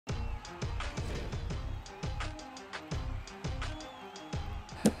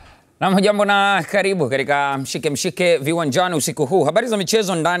Na hujambo na karibu katika Mshikemshike Viwanjani usiku huu. Habari za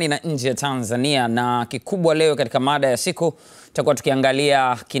michezo ndani na nje ya Tanzania, na kikubwa leo katika mada ya siku tutakuwa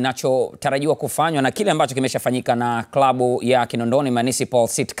tukiangalia kinachotarajiwa kufanywa na kile ambacho kimeshafanyika na klabu ya Kinondoni Municipal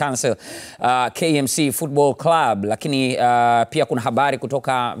City Council, KMC Football Club, lakini pia kuna habari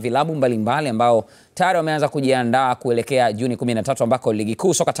kutoka vilabu mbalimbali ambao tayari wameanza kujiandaa kuelekea Juni 13 ambako ligi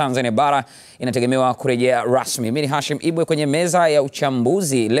kuu soka Tanzania bara inategemewa kurejea rasmi. Mimi ni Hasheem Ibwe kwenye meza ya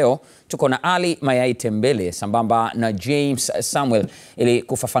uchambuzi. Leo tuko na Ally Mayay Tembele sambamba na James Samwel ili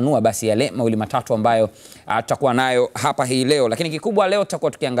kufafanua basi yale mawili matatu ambayo tutakuwa nayo hapa hii leo. Lakini kikubwa leo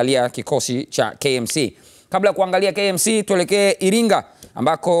tutakuwa tukiangalia kikosi cha KMC. Kabla ya kuangalia KMC, tuelekee Iringa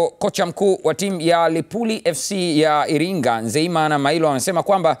ambako kocha mkuu wa timu ya Lipuli FC ya Iringa Nzeima na Mailo wanasema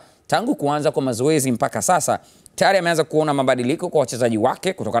kwamba tangu kuanza kwa mazoezi mpaka sasa tayari ameanza kuona mabadiliko kwa wachezaji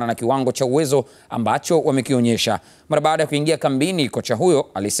wake kutokana na kiwango cha uwezo ambacho wamekionyesha. Mara baada ya kuingia kambini, kocha huyo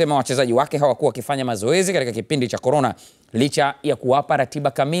alisema wachezaji wake hawakuwa wakifanya mazoezi katika kipindi cha corona licha ya kuwapa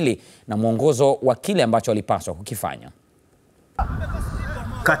ratiba kamili na mwongozo wa kile ambacho walipaswa kukifanya.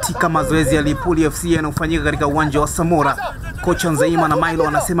 Katika mazoezi ya Lipuli FC yanayofanyika katika uwanja wa Samora, kocha Nzeima na Mailo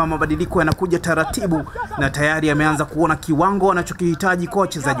wanasema mabadiliko yanakuja taratibu na tayari ameanza kuona kiwango wanachokihitaji kwa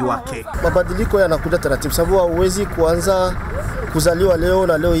wachezaji wake. Mabadiliko yanakuja taratibu sababu huwezi kuanza kuzaliwa leo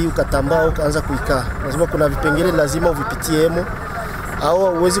na leo hii ukatambaa ukaanza kuikaa. Lazima kuna vipengele lazima uvipitiemo,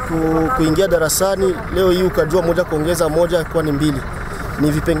 au huwezi kuingia darasani leo hii ukajua moja kuongeza moja kwa ni mbili.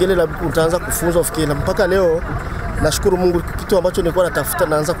 Ni vipengele la utaanza kufunzwa ufikie, na mpaka leo nashukuru Mungu kitu ambacho nilikuwa natafuta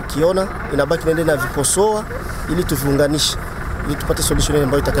naanza kukiona, inabaki naende na viposoa ili tuviunganishe ili tupate solution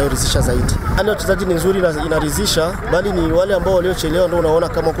ambayo itakayoridhisha zaidi. Hali ya wachezaji ni nzuri na inaridhisha, bali ni wale ambao waliochelewa ndio unaona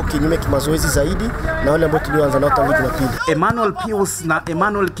kama uko kinyume kimazoezi zaidi na wale ambao tulioanza nao tangu Jumapili. Emmanuel Pius na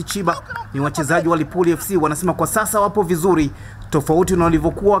Emmanuel Kichiba ni wachezaji wa Lipuli FC, wanasema kwa sasa wapo vizuri tofauti na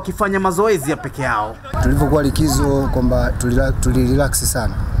walivyokuwa wakifanya mazoezi ya peke yao. Tulivyokuwa likizo kwamba tulirelax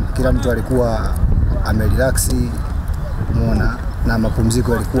sana. Kila mtu alikuwa amerelax, umeona, na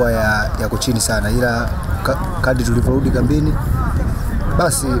mapumziko yalikuwa yako chini sana, ila kadri tulivyorudi kambini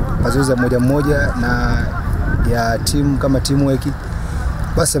basi mazoezi ya mmoja na ya timu kama teamwork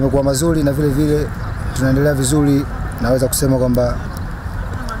basi yamekuwa mazuri, na vile vile tunaendelea vizuri. Naweza kusema kwamba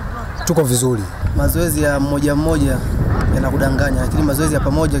tuko vizuri. Mazoezi ya mmoja yanakudanganya, lakini mazoezi ya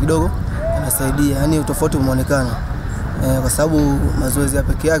pamoja kidogo yanasaidia, yani utofauti umeonekana. Kwa sababu mazoezi ya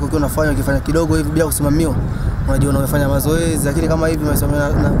peke yake ukiwa ukifanya kidogo hivi bila kusimamiwa unajua unafanya mazoezi, lakini kama hivi umesimamiwa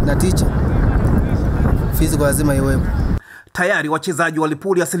na teacher physical lazima iwepo. Tayari wachezaji wa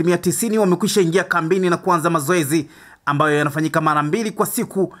Lipuli 90% wamekwisha ingia kambini na kuanza mazoezi ambayo yanafanyika mara 2 kwa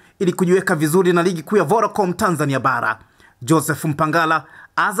siku ili kujiweka vizuri na ligi kuu ya Vodacom Tanzania bara. Joseph Mpangala,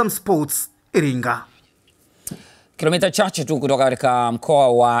 Azam Sports, Iringa. Kilomita chache tu kutoka katika mkoa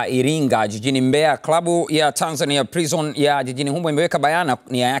wa Iringa jijini Mbeya, klabu ya Tanzania Prison ya jijini humo imeweka bayana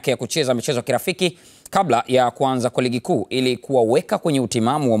nia yake ya kucheza michezo ya kirafiki kabla ya kuanza kwa ligi kuu ili kuwaweka kwenye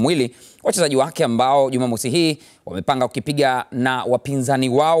utimamu wa mwili wachezaji wake ambao Jumamosi hii wamepanga kukipiga na wapinzani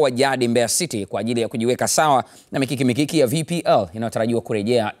wao wa jadi Mbeya City kwa ajili ya kujiweka sawa na mikiki ya VPL inayotarajiwa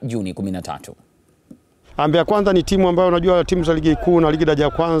kurejea Juni 13. Mbeya Kwanza ni timu ambayo unajua timu za ligi kuu na ligi daraja ya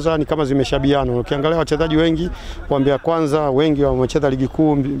kwanza ni kama zimeshabiana. Ukiangalia wachezaji wengi wa Mbeya Kwanza wengi wamecheza ligi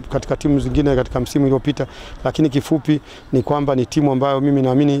kuu katika timu zingine katika msimu uliopita, lakini kifupi ni kwamba ni timu ambayo mimi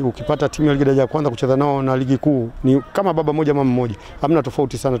naamini ukipata timu ya ligi daraja ya kwanza kucheza nao na ligi kuu ni kama baba moja mama mmoja. Hamna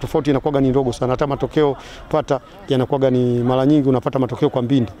tofauti sana. Tofauti inakuwa ni ndogo sana. Hata matokeo pata yanakuwa ni mara nyingi unapata matokeo kwa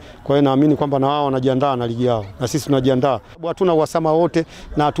mbindi. Kwa hiyo naamini kwamba na wao wanajiandaa na ligi yao na sisi tunajiandaa. Hatuna uhasama wote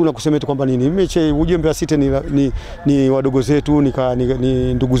na hatuna kusema eti kwamba nini. Mechi uje Mbeya City ni wadogo zetu,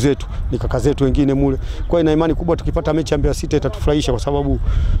 ni ndugu zetu, ni kaka zetu wengine mule. Kwa hiyo na imani kubwa tukipata mechi ya Mbeya City itatufurahisha kwa sababu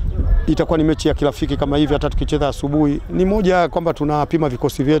itakuwa ni mechi ya kirafiki kama hivi. Hata tukicheza asubuhi ni moja kwamba tunapima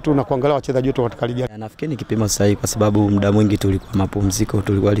vikosi vyetu na kuangalia wachezaji wetu katika ligi. Nafikiri ni kipimo sahihi kwa sababu muda mwingi tulikuwa mapumziko,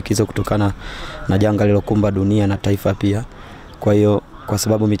 tulikuwa likizo kutokana na janga lilokumba dunia na taifa pia. Kwa hiyo kwa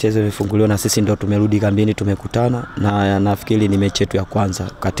sababu michezo imefunguliwa na sisi ndio tumerudi kambini, tumekutana, na nafikiri ni mechi yetu ya kwanza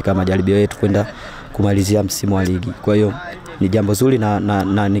katika majaribio yetu kwenda kumalizia msimu wa ligi. Kwa hiyo ni jambo zuri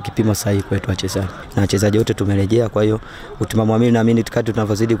na ni kipimo sahihi kwetu wachezaji. Na wachezaji wote tumerejea, kwa hiyo utimamu mimi naamini tukati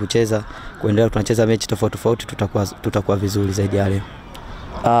tunavyozidi kucheza, kuendelea tunacheza mechi tofauti tutakuwa vizuri zaidi ya leo.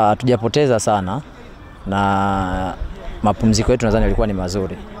 Hatujapoteza sana na mapumziko yetu nadhani yalikuwa ni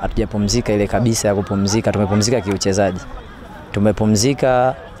mazuri. Hatujapumzika ile kabisa ya kupumzika, tumepumzika kiuchezaji.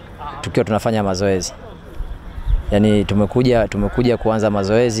 Tumepumzika tukiwa tunafanya mazoezi. Yani tumekuja kuanza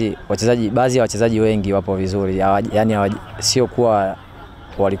mazoezi, wachezaji baadhi ya wachezaji wengi wapo vizuri. Yani sio kuwa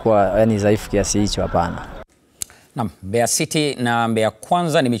walikuwa yani dhaifu kiasi hicho, hapana. Na Mbeya City na Mbeya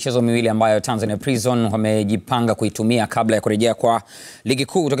Kwanza ni michezo miwili ambayo Tanzania Prison wamejipanga kuitumia kabla ya kurejea kwa ligi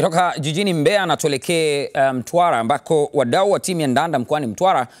kuu. Tukitoka jijini Mbeya na tuelekee Mtwara ambako wadau wa timu ya Ndanda mkoani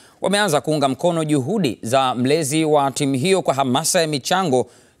Mtwara wameanza kuunga mkono juhudi za mlezi wa timu hiyo kwa hamasa ya michango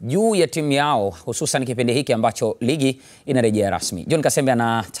juu ya timu yao, hususan kipindi hiki ambacho ligi inarejea rasmi. Juma Kaseja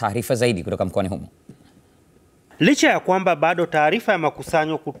ana taarifa zaidi kutoka mkoani humo. Licha ya kwamba bado taarifa ya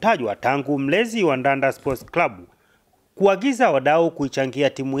makusanyo kutajwa tangu mlezi wa Ndanda Sports Club kuagiza wadau kuichangia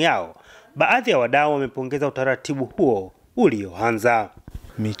timu yao, baadhi ya wadau wamepongeza utaratibu huo ulioanza.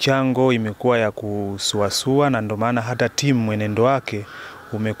 Michango imekuwa ya kusuasua na ndio maana hata timu mwenendo wake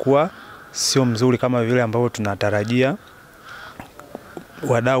umekuwa sio mzuri kama vile ambavyo tunatarajia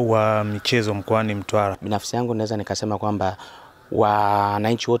wadau wa michezo mkoani Mtwara. Binafsi yangu naweza nikasema kwamba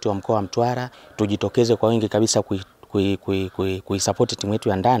wananchi wote wa mkoa wa Mtwara tujitokeze kwa wingi kabisa kuisupport timu yetu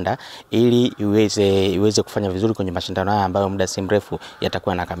ya Ndanda ili iweze kufanya vizuri kwenye mashindano haya ambayo muda si mrefu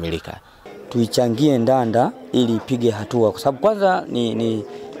yatakuwa yanakamilika. Tuichangie Ndanda ili ipige hatua, kwa sababu kwanza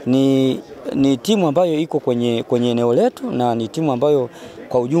ni timu ambayo iko kwenye eneo letu, na ni timu ambayo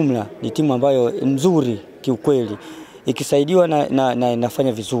kwa ujumla ni timu ambayo nzuri kiukweli, ikisaidiwa na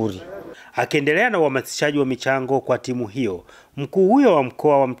inafanya vizuri. Akiendelea na uhamasishaji wa michango kwa timu hiyo, mkuu huyo wa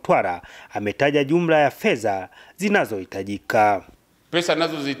mkoa wa Mtwara ametaja jumla ya fedha zinazohitajika. Pesa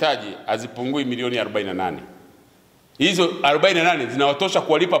ninazozihitaji hazipungui milioni 48. Hizo 48 zinawatosha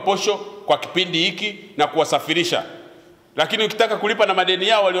kuwalipa posho kwa kipindi hiki na kuwasafirisha. Lakini ukitaka kulipa na madeni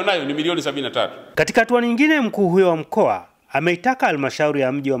yao walionayo ni milioni 73. Katika hatua nyingine, mkuu huyo wa mkoa ameitaka halmashauri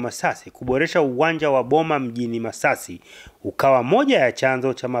ya mji wa Masasi kuboresha uwanja wa Boma mjini Masasi ukawa moja ya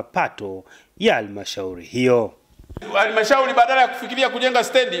chanzo cha mapato ya halmashauri hiyo. Halmashauri badala ya kufikiria kujenga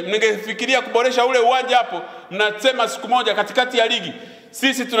stendi, mngefikiria kuboresha ule uwanja hapo. Mnasema siku moja katikati ya ligi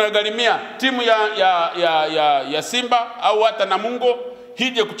sisi tunagharimia timu ya Simba au hata Namungo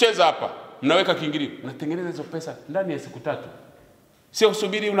hije kucheza hapa. Mnaweka kiingilio. Mnatengeneza hizo pesa ndani ya siku 3. Sio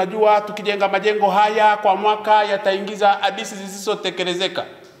usubiri, unajua tukijenga majengo haya kwa mwaka yataingiza hadithi zisizotekelezeka.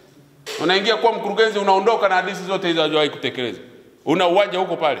 Unaingia kwa mkurugenzi unaondoka na hadithi zote hizo hajawahi kutekeleza. Una uwanja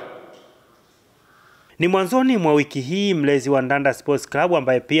huko pale. Ni mwanzoni mwa wiki hii mlezi wa Ndanda Sports Club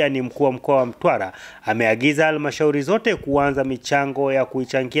ambaye pia ni mkuu wa mkoa wa Mtwara ameagiza halmashauri zote kuanza michango ya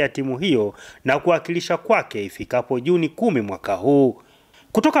kuichangia timu hiyo na kuwakilisha kwake ifikapo Juni 10 mwaka huu.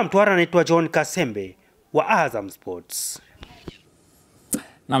 Kutoka Mtwara naitwa Juma Kaseja wa Azam Sports.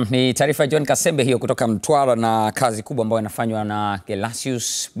 Naam, ni taarifa ya Juma Kaseja hiyo kutoka Mtwara, na kazi kubwa ambayo inafanywa na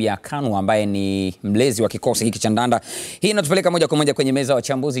Gelasius Biakanu ambaye ni mlezi wa kikosi hiki cha Ndanda. Hii inatupeleka moja kwa moja kwenye meza ya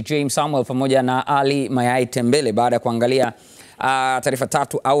wachambuzi, James Samwel pamoja na Ally Mayay Tembele, baada ya kuangalia taarifa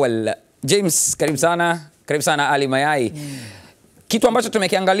 3 awali. James, karibu sana Ally Mayay. Kitu ambacho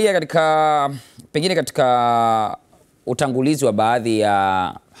tumekiangalia katika utangulizi wa baadhi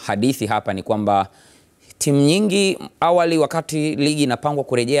ya hadithi hapa ni kwamba timu nyingi awali wakati ligi inapangwa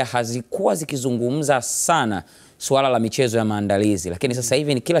kurejea hazikuwa zikizungumza sana suala la michezo ya maandalizi, lakini sasa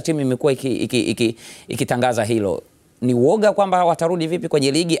hivi ni kila timu imekuwa ikitangaza hilo. Ni uoga kwamba watarudi vipi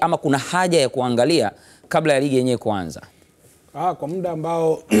kwenye ligi, ama kuna haja ya kuangalia kabla ya ligi yenyewe kuanza? Kwa muda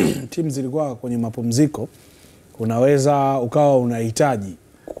ambao timu zilikuwa kwenye mapumziko, unaweza ukawa unahitaji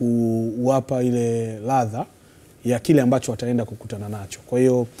kuwapa ile ladha ya kile ambacho wataenda kukutana nacho. Kwa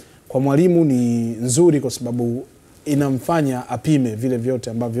hiyo kwa mwalimu ni nzuri kwa sababu inamfanya apime vile vyote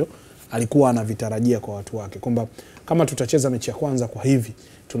ambavyo alikuwa anavitarajia kwa watu wake, kwamba kama tutacheza mechi ya kwanza kwa hivi,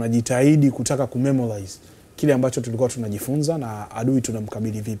 tunajitahidi kutaka kumemorize kile ambacho tulikuwa tunajifunza na adui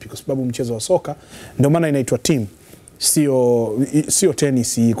tunamkabili vipi, kwa sababu mchezo wa soka ndio maana inaitwa team, sio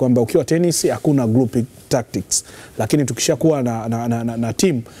tennis, kwamba ukiwa tennis hakuna group tactics, lakini tukishakuwa na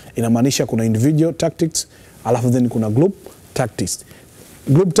team inamaanisha kuna individual tactics alafu then kuna group tactics.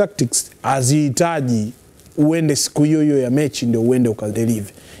 Group tactics hazihitaji uende siku hiyo ya mechi ndio uende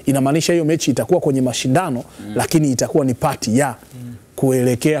ukadeliver. Inamaanisha hiyo mechi itakuwa kwenye mashindano lakini itakuwa ni party ya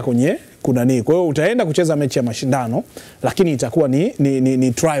kuelekea kwenye kuna nini. Kwa hiyo utaenda kucheza mechi ya mashindano lakini itakuwa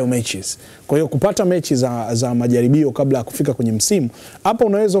ni trial matches. Kwa hiyo kupata mechi za majaribio kabla ya kufika kwenye msimu, hapa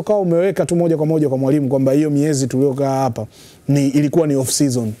unaweza ukawa umeweka tu moja kwa moja kwa mwalimu kwamba hiyo miezi tuliokaa hapa ilikuwa ni off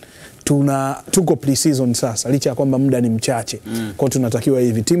season. Tuko pre-season sasa, licha ya kwamba muda ni mchache. Kwa tunatakiwa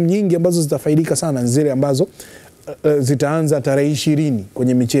hivi. Timu nyingi ambazo zitafaidika sana zile ambazo zitaanza tarehe 20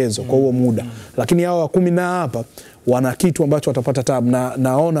 kwenye michezo kwa huo muda. Lakini hao 10 na hapa wana kitu ambacho watapata tabu, na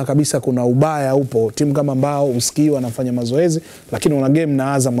naona kabisa kuna ubaya upo. Timu kama ambao usikiwa wanafanya mazoezi lakini wana game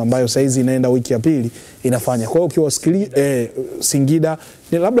na Azam ambayo saizi inaenda wiki ya pili inafanya. Kwa hiyo ukiwasikiliza Singida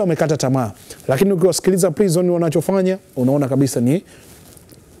labda wamekata tamaa, lakini ukiwasikiliza Prison wanachofanya unaona kabisa ni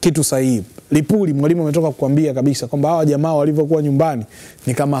kitu sahihi. Lipuli mwalimu ametoka kukwambia kabisa kwamba hawa jamaa walivyokuwa nyumbani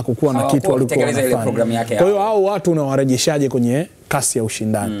ni kama hakukuwa na kitu walikuwa wanafanya. Kwa hiyo hao watu unawarejeshaje kwenye kasi ya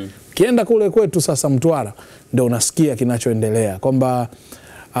ushindani? Kienda kule kwetu sasa Mtwara ndio unasikia kinachoendelea kwamba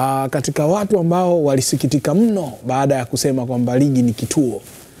katika watu ambao walisikitika mno baada ya kusema kwamba ligi ni kituo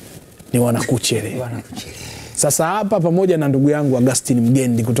ni wanakuchele. Sasa hapa pamoja na ndugu yangu Augustine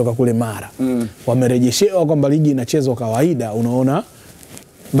Mgendi kutoka kule Mara wamerejeshewa kwamba ligi inachezwa kawaida. Unaona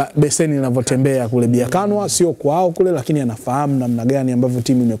beseni linavyotembea kule Biakanwa, sio kwao kule, lakini anafahamu namna gani ambavyo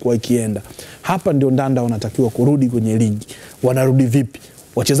timu imekuwa ikienda. Hapa ndio Ndanda wanatakiwa kurudi kwenye ligi. Wanarudi vipi?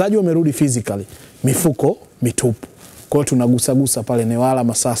 Wachezaji wamerudi physically, mifuko mitupu. Kwa hiyo tunagusa pale Newala,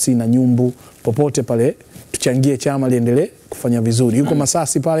 Masasi na Nyumbu, popote pale tuchangie chama liendelee kufanya vizuri. Yuko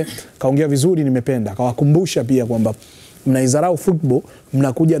Masasi pale kaongea vizuri, nimependa. Kawakumbusha pia kwamba mnaizarau football,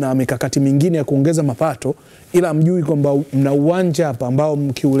 mnakuja na mikakati mingine ya kuongeza mapato, ila mjui kwamba mna uwanja hapa ambao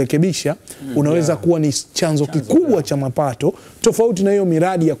mkiurekebisha unaweza kuwa ni chanzo kikubwa cha mapato, tofauti na hiyo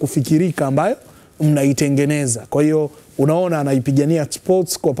miradi ya kufikirika ambayo mnaitengeneza. Kwa hiyo unaona anaipigania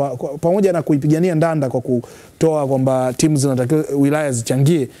sports kwa pamoja na kuipigania Ndanda kwa kutoa kwamba timu zinatakiwa wilaya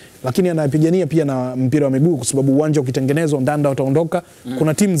zichangie, lakini anaipigania pia na mpira wa miguu, kwa sababu uwanja ukitengenezwa Ndanda utaondoka,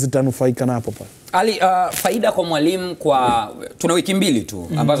 kuna timu zitanufaika napo pale. Ali, faida kwa mwalimu, kwa tuna wiki mbili tu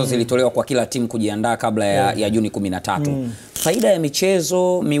ambazo zilitolewa kwa kila timu kujiandaa kabla ya Juni 13. Faida ya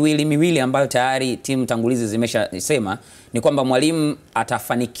michezo miwili ambayo tayari timu tangulizi zimeshasema ni kwamba mwalimu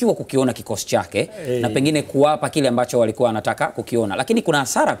atafanikiwa kukiona kikosi chake na pengine kuwapa kile ambacho walikuwa wanataka kukiona, lakini kuna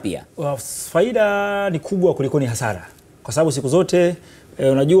hasara pia. Faida ni kubwa kuliko ni hasara, kwa sababu siku zote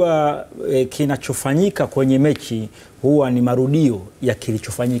unajua kinachofanyika kwenye mechi huwa ni marudio ya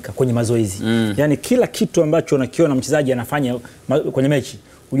kilichofanyika kwenye mazoezi. Yani kila kitu ambacho unakiona mchezaji anafanya kwenye mechi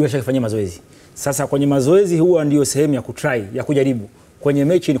unajua ashakifanyia mazoezi. Sasa kwenye mazoezi huwa ndio sehemu ya kutry, ya kujaribu. Kwenye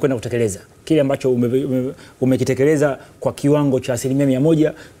mechi ni kwenda kutekeleza kile ambacho umekitekeleza kwa kiwango cha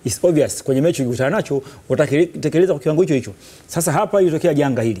 100%. Is obvious kwenye mechi ukikutana nacho utatekeleza kwa kiwango hicho. Sasa hapa ilitokea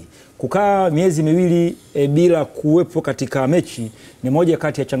janga hili. Kukaa miezi miwili bila kuwepo katika mechi ni moja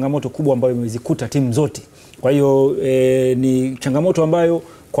kati ya changamoto kubwa ambayo imezikuta timu zote. Kwa hiyo ni changamoto ambayo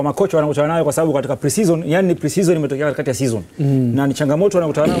kwa makocha wanakutana nayo, kwa sababu katika pre-season, yani pre-season imetokea katikati ya season. Na ni changamoto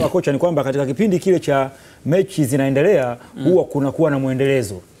wanakutana nayo makocha ni kwamba katika kipindi kile cha mechi zinaendelea huwa kunakuwa na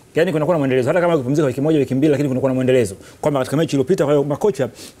muendelezo. Yani kunakuwa na muendelezo hata kama kupumzika wiki moja wiki mbili, lakini kunakuwa na muendelezo kwamba katika mechi iliyopita. Kwa hiyo makocha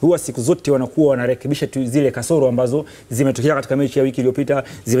huwa siku zote wanakuwa wanarekebisha zile kasoro ambazo zimetokea katika mechi ya wiki iliyopita,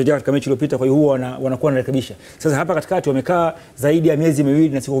 zimetokea katika mechi iliyopita. Kwa hiyo huwa wanakuwa wanarekebisha. Sasa hapa katikati wamekaa zaidi ya miezi miwili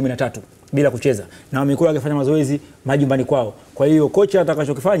na siku 13 bila kucheza, na wamekuwa wakifanya mazoezi majumbani kwao. Kwa hiyo kocha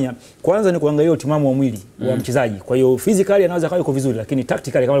atakachokifanya kwanza ni kuangalia utimamu wa mwili wa mchezaji. Kwa hiyo physically anaweza kawa yuko vizuri, lakini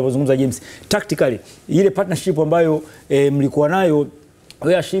tactically kama alivyozungumza James, tactically ile partnership ambayo mlikuwa nayo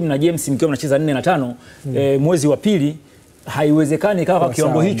wewe Hasheem na James mkiwa mnacheza 4 na 5 mwezi wa pili, haiwezekani kama kwa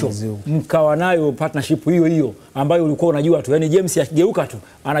kiwango hicho mkawa nayo partnership hiyo ambayo ulikuwa unajua tu. Yani James akigeuka tu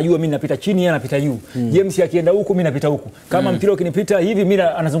anajua mimi napita chini, yeye anapita juu. James akienda huko mimi napita huko. Kama mpira ukinipita hivi mimi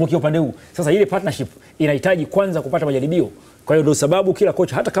anazungukia upande huu. Sasa ile partnership inahitaji kwanza kupata majaribio. Kwa hiyo ndio sababu kila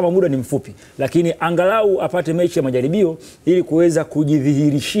kocha hata kama muda ni mfupi, lakini angalau apate mechi ya majaribio ili kuweza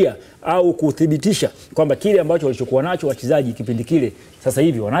kujidhihirishia au kuthibitisha kwamba kile ambacho walichokuwa nacho wachezaji kipindi kile sasa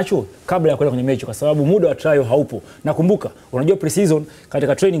hivi wanacho kabla ya kwenda kwenye mechi, kwa sababu muda wa trial haupo. Nakumbuka unajua pre-season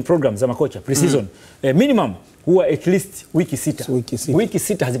katika training programs za makocha pre-season minimum huwa at least wiki 6. Wiki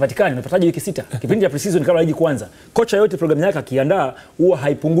 6 hazipatikani. Unapataje wiki 6? Kipindi cha pre-season kabla ligi kuanza, kocha yote programu yake akiandaa huwa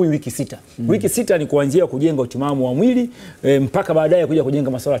haipungui wiki 6. Wiki 6 ni kuanzia kujenga utimamu wa mwili mpaka baadaye kuja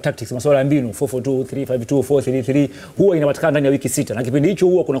kujenga masuala ya tactics, masuala ya mbinu 442, 352, 433 huwa inapatikana ndani ya wiki 6. Na kipindi hicho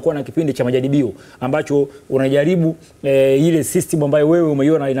huwa kunakuwa na kipindi cha majaribio ambacho unajaribu ile system ambayo wewe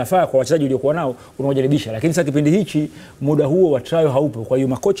umeiona inafaa kwa wachezaji uliokuwa nao unaojaribisha. Lakini sasa kipindi hichi muda huo wa trial haupo. Kwa hiyo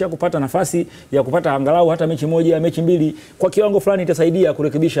makocha kupata nafasi ya kupata angalau hata mechi moja, mechi mbili kwa kiwango fulani itasaidia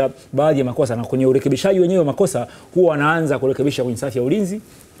kurekebisha baadhi ya makosa. Na kwenye urekebishaji wenyewe wa makosa huwa wanaanza kurekebisha kwenye safu ya ulinzi,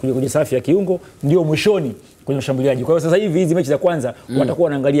 kwenye safu ya kiungo, ndio mwishoni kwenye ushambuliaji. Kwa hiyo sasa hivi hizi mechi za kwanza watakuwa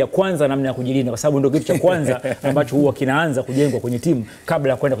wanaangalia kwanza namna ya kujilinda, kwa sababu ndio kitu cha kwanza ambacho huwa kinaanza kujengwa kwenye timu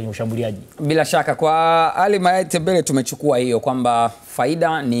kabla ya kwenda kwenye ushambuliaji. Bila shaka kwa Ally Mayay Tembele tumechukua hiyo kwamba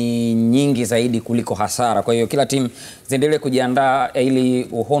faida ni nyingi zaidi kuliko hasara. Kwa hiyo kila timu ziendelee kujiandaa ili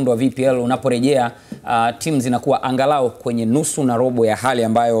uhondo wa VPL unaporejea timu zinakuwa angalau kwenye nusu na robo ya hali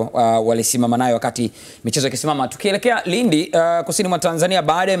ambayo walisimama nayo wakati michezo ikisimama. Tukielekea Lindi kusini mwa Tanzania,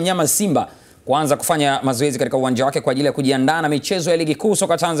 baada ya mnyama Simba kuanza kufanya mazoezi katika uwanja wake kwa ajili ya kujiandaa na michezo ya ligi kuu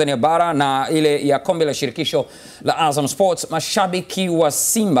soka Tanzania bara na ile ya kombe la shirikisho la Azam Sports, mashabiki wa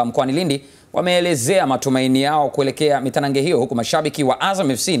Simba mkoani Lindi wameelezea matumaini yao kuelekea mitanange hiyo, huku mashabiki wa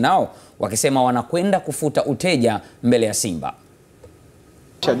Azam FC nao wakisema wanakwenda kufuta uteja mbele ya Simba.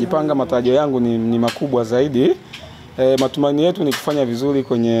 Shajipanga, matarajio yangu ni makubwa zaidi. Matumaini yetu ni kufanya vizuri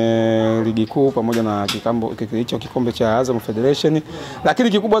kwenye ligi kuu pamoja na kikombe cha Azam Federation. Lakini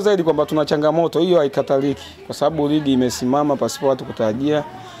kikubwa zaidi kwamba tuna changamoto hiyo haikataliki, kwa sababu ligi imesimama pasipo watu kutarajia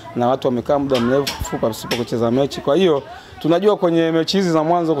na watu wamekaa muda mrefu pasipo kucheza mechi. Kwa hiyo tunajua kwenye mechi hizi za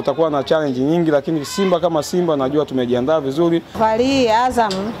mwanzo kutakuwa na challenge nyingi, lakini Simba kama Simba najua tumejiandaa vizuri. Safari hii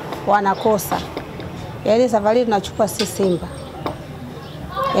Azam wanakosa. Yaani safari tunachukua si Simba.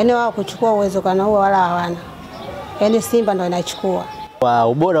 Yaani wao kuchukua uwezekano huo wala hawana. Yaani Simba ndio inachukua. Kwa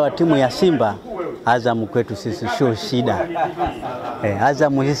ubora wa timu ya Simba, Azam kwetu sisi sio shida.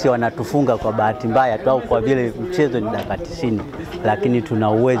 Azam sisi wanatufunga kwa bahati mbaya tu au kwa vile mchezo ni dakika 90, lakini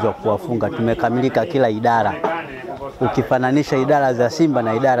tuna uwezo wa kuwafunga. Tumekamilika kila idara. Ukifananisha idara za Simba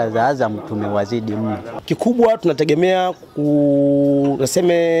na idara za Azam tumewazidi mno. Kikubwa tunategemea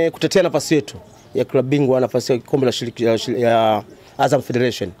kutetea nafasi yetu ya klabu bingwa, nafasi ya kombe la shirikisho ya Azam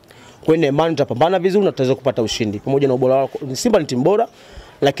Federation. Kwa hiyo imani tutapambana vizuri na tutaweza kupata ushindi. Pamoja na ubora wao, Simba ni timu bora,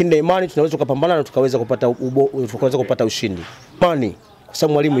 lakini na imani tunaweza kupambana na tukaweza kupata ushindi. Imani kwa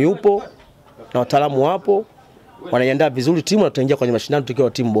sababu mwalimu yupo na wataalamu wapo, wanaiandaa vizuri timu na tutaingia kwenye mashindano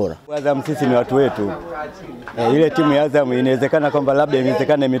tukiwa timu bora. Azam sisi ni watu wetu. Ile timu ya Azam inawezekana kwamba labda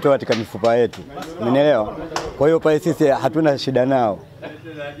imetoa katika mifupa yetu. Umeelewa? Kwa hiyo pale sisi hatuna shida nao.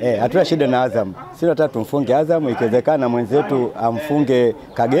 Hatuna shida na Azam. Sisi tunataka tumfunge Azam, ikiwezekana mwenzetu amfunge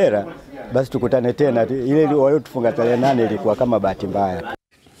Kagera, basi tukutane tena. Ile waliotufunga tarehe 8 ilikuwa kama bahati mbaya.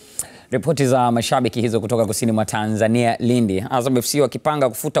 Ripoti za mashabiki hizo kutoka kusini mwa Tanzania, Lindi. Azam FC wakipanga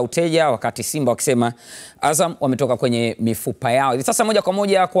kufuta uteja, wakati Simba wakisema Azam wametoka kwenye mifupa yao. Hivi sasa moja kwa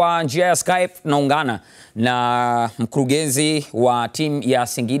moja kwa njia ya Skype tunaungana na mkurugenzi wa timu ya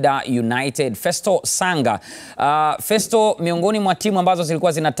Singida United, Festo Sanga. Festo, miongoni mwa timu ambazo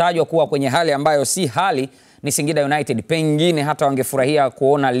zilikuwa zinatajwa kuwa kwenye hali ambayo si hali ni Singida United. Pengine hata wangefurahia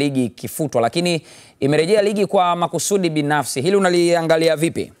kuona ligi kifutwa, lakini imerejea ligi kwa makusudi binafsi. Hili unaliangalia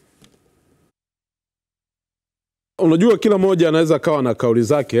vipi? Unajua kila mmoja anaweza kawa na kauli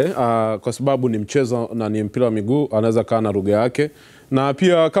zake kwa sababu ni mchezo na ni mpira wa miguu, anaweza kawa na lugha yake. Na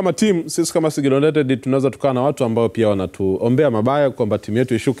pia kama timu, sisi kama Singida United tunaweza tukaa na watu ambao pia wanatuombea mabaya kwamba timu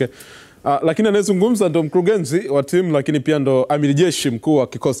yetu ishuke. Lakini anayezungumza ndo mkurugenzi wa timu, lakini pia ndo amiri jeshi mkuu wa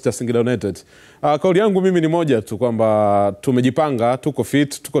kikosi cha Singida United. Kauli yangu mimi ni moja tu kwamba tumejipanga, tuko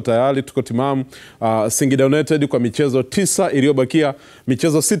fit, tuko tayari, tuko timamu. Singida United kwa michezo 9 iliyobakia,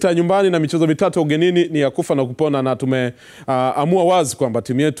 michezo 6 nyumbani na michezo 3 ugenini ni ya kufa na kupona, na tumeamua wazi kwamba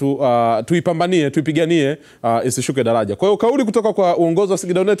timu yetu tuipambanie, tuipiganie isishuke daraja. Kwa hiyo kauli kutoka kwa uongozi wa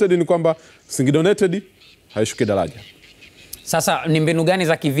Singida United ni kwamba Singida United haishuki daraja. Sasa ni mbinu gani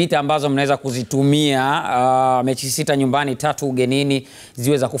za kivita ambazo mnaweza kuzitumia mechi 6 nyumbani 3 ugenini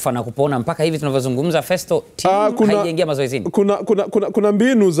ziweza kufa na kupona mpaka hivi tunavyozungumza? Festo, timu haijaingia mazoezini. Kuna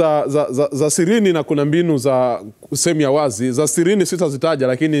mbinu za sirini na kuna mbinu za semi ya wazi. Za sirini sitazitaja,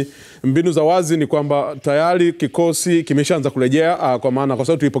 lakini mbinu za wazi ni kwamba tayari kikosi kimeshaanza kurejea, kwa maana kwa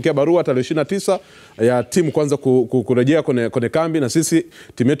sababu tulipokea barua tarehe 29 ya timu kwanza kurejea kwenye kambi, na sisi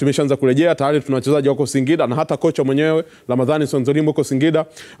timu yetu imeshaanza kurejea. Tayari tuna wachezaji wako Singida na hata kocha mwenyewe Ramadhani Sonzolimo kwa Singida.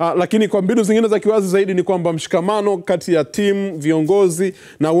 Lakini kwa mbinu zingine za kiwazi zaidi ni kwamba mshikamano kati ya timu, viongozi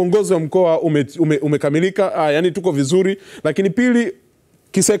na uongozi wa mkoa umekamilika. Yani tuko vizuri. Lakini pili,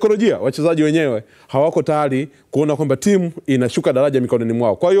 kisaikolojia wachezaji wenyewe hawako tayari kuona kwamba timu inashuka daraja mikononi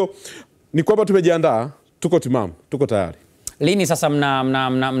mwao. Kwa hiyo ni kwamba tumejiandaa, tuko timamu, tuko tayari. Lini sasa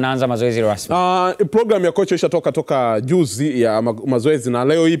mnaanza mazoezi rasmi? Program ya kocha toka juzi ya mazoezi, na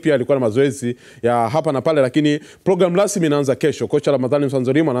leo hii pia alikuwa na mazoezi ya hapa na pale, lakini program rasmi inaanza kesho. Kocha Ramadhani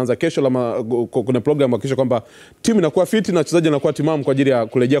Msanzolimo anaanza kesho. Kuna program hakikisha kwamba timu inakuwa fiti na wachezaji wanakuwa timamu kwa ajili ya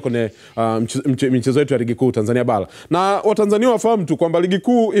kurejea kwenye michezo yetu ya ligi kuu Tanzania bara. Na Watanzania wafahamu tu kwamba ligi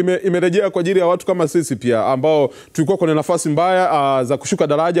kuu imerejea kwa ajili ya watu kama sisi pia ambao tulikuwa kwenye nafasi mbaya za kushuka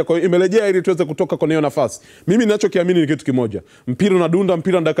daraja. Kwa hiyo imerejea ili tuweze kutoka kwenye hiyo nafasi. Mimi ninachokiamini ni kitu kimoja. Mpira unadunda,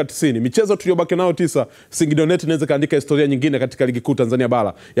 mpira na dakika 90. Michezo tuliyobaki nao 9, Singida United inaweza kaandika historia nyingine katika ligi kuu Tanzania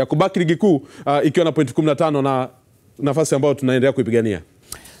bara ya kubaki ligi kuu ikiwa na pointi 15 na nafasi ambayo tunaendelea kuipigania.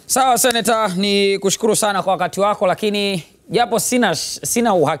 Sawa Senator, ni kushukuru sana kwa wakati wako, lakini japo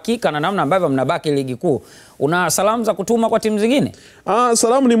sina uhakika na namna ambavyo mnabaki ligi kuu, una salamu za kutuma kwa timu zingine?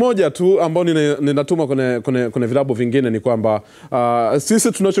 Salamu ni moja tu ambao ninatuma kwenye vilabu vingine ni kwamba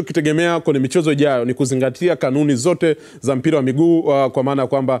sisi tunachokitegemea kwenye michezo ijayo ni kuzingatia kanuni zote za mpira wa miguu, kwa maana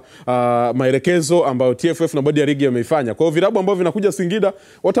kwamba maelekezo ambayo TFF na bodi ya ligi yameifanya. Kwa hiyo vilabu ambao vinakuja Singida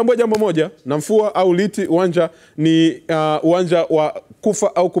watambue jambo moja, Namfua au Liti uwanja ni uwanja wa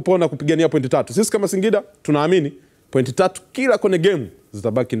kufa au kupona kupigania pointi 3. Sisi kama Singida tunaamini pointi 3 kila kwenye game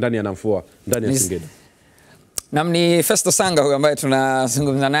zitabaki ndani ya Namfua, ndani ya Singida. Namni Festo Sanga huyu ambaye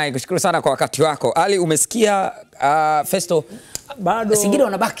tunazungumza naye. Kushukuru sana kwa wakati wako. Ali, umesikia Festo, bado Singida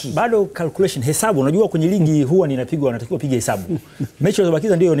wanabaki. Bado calculation, hesabu. Unajua kwenye ligi huwa ninapigwa, wanatakiwa piga hesabu. Mechi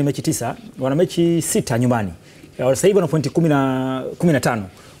zilizobakiza ndio ni mechi 9. Wana mechi 6 nyumbani. Sasa hivi wana pointi 15.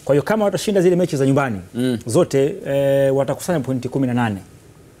 Kwa hiyo kama watashinda zile mechi za nyumbani zote, watakusanya pointi 18.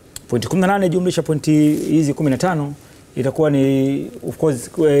 Pointi 18 jumlisha pointi hizi 15 itakuwa ni of course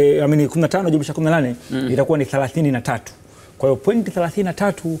 15 jumlisha 18 itakuwa ni 33. Kwa hiyo pointi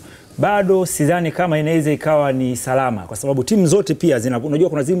 33 bado sidhani kama inaweza ikawa ni salama, kwa sababu timu zote pia unajua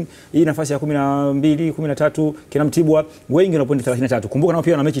kuna timu hii nafasi ya 12, 13 kina Mtibwa wengi na pointi 33. Kumbuka nao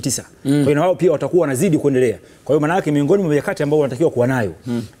pia wana mechi 9. Kwa hiyo na wao pia watakuwa wanazidi kuendelea. Kwa hiyo maana yake miongoni mwa mikakati ambao wanatakiwa kuwa nayo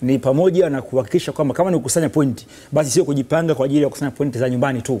ni pamoja na kuhakikisha kwamba kama ni kukusanya pointi, basi sio kujipanga kwa ajili ya kukusanya pointi za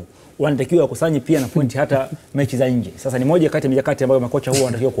nyumbani tu. Wanatakiwa kusanya pia na pointi hata mechi za nje. Sasa ni moja kati ya mikakati ambayo makocha huwa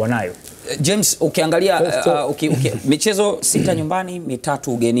wanatakiwa kuwa nayo. James, ukiangalia michezo 6 nyumbani,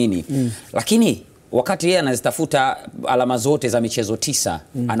 3 ugenini. Lakini wakati yeye anazitafuta alama zote za michezo 9,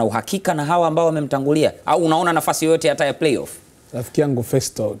 ana uhakika na hawa ambao wamemtangulia au unaona nafasi yoyote hata ya playoff? Rafiki yangu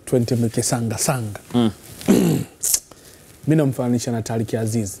Festo 20 mkesanga sanga. Mimi namfananisha na Tariki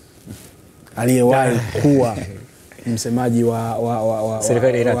Aziz. Aliyewahi kuwa msemaji wa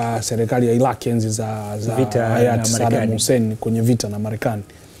serikali ya Iraq enzi za vita hayati Saddam Hussein kwenye vita na Marekani.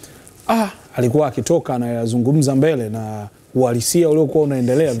 Alikuwa akitoka anayazungumza mbele na uhalisia uliokuwa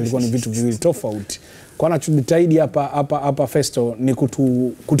unaendelea vilikuwa ni vitu viwili tofauti. Kwa anachojitahidi hapa Festo ni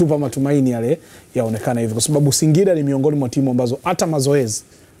kutupa matumaini yale yaonekana hivi, kwa sababu Singida ni miongoni mwa timu ambazo hata mazoezi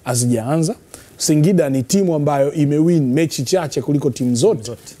hazijaanza. Singida ni timu ambayo imewin mechi chache kuliko timu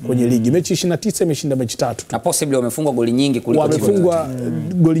zote kwenye ligi. Mechi 29 imeshinda mechi 3. Na possibly wamefungwa goli nyingi kuliko timu zote. Wamefungwa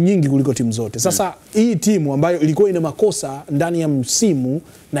goli nyingi kuliko timu zote. Sasa hii timu ambayo ilikuwa ina makosa ndani ya msimu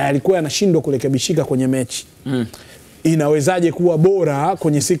na yalikuwa yanashindwa kurekebishika kwenye mechi, inawezaje kuwa bora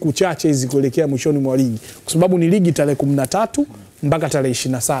kwenye siku chache hizi kuelekea mwishoni mwa ligi? Kwa sababu ni ligi tarehe 13 mpaka tarehe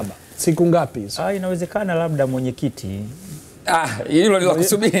 27. Siku ngapi hizo? Inawezekana labda mwenyekiti hilo la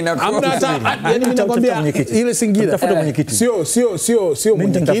kusubiri na yani mimi nakwambia ile Singida sio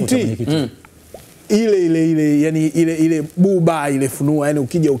mwenyekiti. Ile yani ile buba ile funua, yani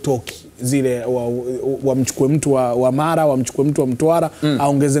ukija utoki zile wamchukue mtu wa Mara, wamchukue mtu wa Mtwara,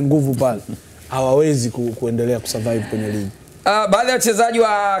 aongeze nguvu pale. Hawawezi kuendelea kusurvive kwenye ligi. Baadhi ya wachezaji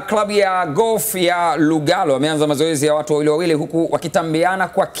wa klabu ya golf ya Lugalo wameanza mazoezi ya watu wawili huku wakitambiana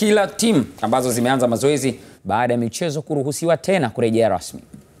kwa kila timu ambazo zimeanza mazoezi baada ya michezo kuruhusiwa tena kurejea rasmi.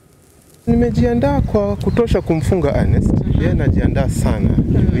 Nimejiandaa kwa kutosha kumfunga Ernest. Yeye anajiandaa sana.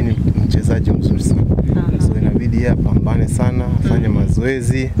 Mimi ni mchezaji mzuri sana. So inabidi yeye apambane sana, afanye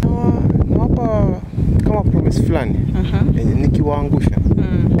mazoezi. Nawapa kama promise fulani. Nikiwaangusha.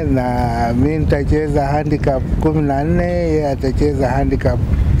 Na mimi nitacheza handicap 14, yeye atacheza handicap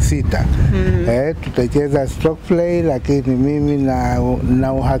 6. Tutacheza stroke play, lakini mimi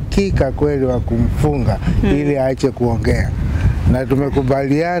na uhakika kweli wa kumfunga ili aache kuongea. Na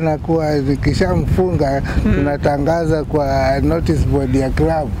tumekubaliana kuwa nikishamfunga tunatangaza kwa notice board ya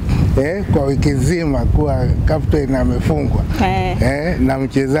club kwa wiki nzima kuwa captain amefungwa. Na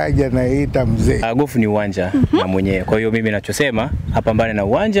mchezaji anayeita mzee. Gofu ni uwanja na mwenyewe. Kwa hiyo mimi ninachosema apambane na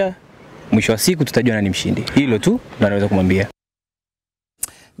uwanja, mwisho wa siku tutajua nani mshindi. Hilo tu ndio naweza kumwambia.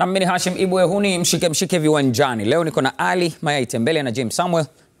 Na mimi ni Hasheem Ibwe, huni Mshikemshike Viwanjani. Leo niko na Ally Mayay Tembele na James Samwel.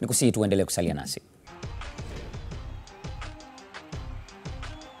 Nikusihi tuendelee kusalia nasi.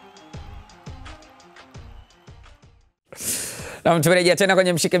 Na tumerejea tena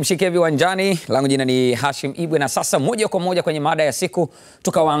kwenye Mshikemshike Viwanjani. Langu jina ni Hasheem Ibwe, na sasa moja kwa moja kwenye mada ya siku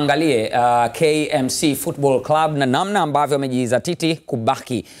tukawaangalie KMC Football Club na namna ambavyo wamejizatiti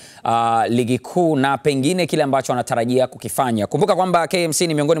kubaki ligi kuu na pengine kile ambacho wanatarajia kukifanya. Kumbuka kwamba KMC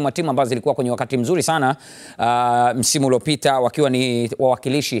ni miongoni mwa timu ambazo zilikuwa kwenye wakati mzuri sana msimu uliopita, wakiwa ni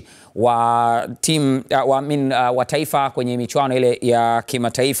wawakilishi wa timu wa taifa kwenye michuano ile ya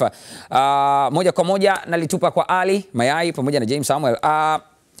kimataifa. Moja kwa moja nalitupa kwa Ally Mayay pamoja na James Samwel.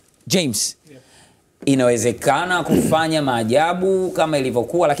 James, inawezekana kufanya maajabu kama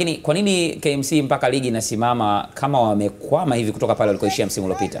ilivyokuwa, lakini kwa nini KMC mpaka ligi inasimama kama wamekwama hivi kutoka pale walikoishia msimu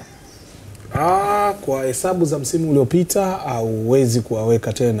uliopita? Kwa hesabu za msimu uliopita hauwezi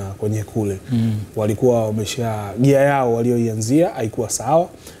kuwaweka tena kwenye kule. Walikuwa wamesha gia yao walioianzia haikuwa sawa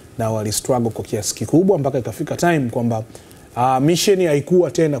na wali struggle kwa kiasi kikubwa mpaka ikafika time kwamba mission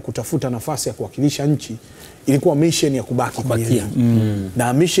haikuwa tena kutafuta nafasi ya kuwakilisha nchi, ilikuwa mission ya kubaki kwenye ligi.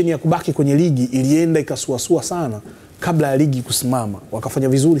 Na mission ya kubaki kwenye ligi ilienda ikasuasua sana kabla ya ligi kusimama. Wakafanya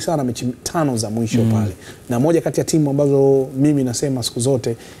vizuri sana mechi 5 za mwisho pale. Na moja kati ya timu ambazo mimi nasema siku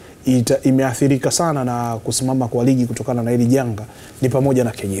zote imeathirika sana na kusimama kwa ligi kutokana na hili janga ni pamoja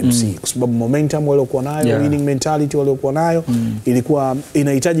na KMC, kwa sababu momentum waliokuwa nayo, winning mentality waliokuwa nayo ilikuwa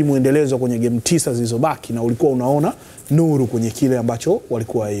inahitaji muendelezo kwenye game 9 zilizobaki, na ulikuwa unaona nuru kwenye kile ambacho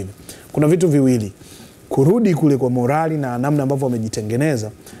walikuwa hivi. Kuna vitu viwili, kurudi kule kwa morali na namna ambavyo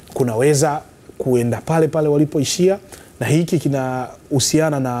wamejitengeneza kunaweza kuenda pale pale walipoishia, na hiki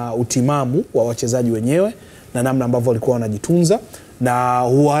kinahusiana na utimamu wa wachezaji wenyewe na namna ambavyo walikuwa wanajitunza na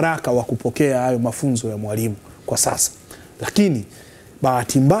uharaka wa kupokea hayo mafunzo ya mwalimu kwa sasa. Lakini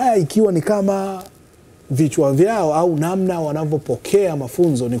bahati mbaya ikiwa ni kama vichwa vyao au namna wanavyopokea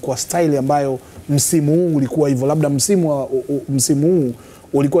mafunzo ni kwa style ambayo msimu huu ulikuwa hivyo. Labda msimu huu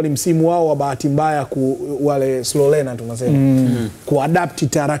ulikuwa ni msimu wao wa bahati mbaya wale slow learner tunasema kuadapt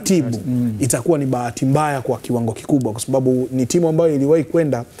taratibu. Itakuwa ni bahati mbaya kwa kiwango kikubwa, kwa sababu ni timu ambayo iliwahi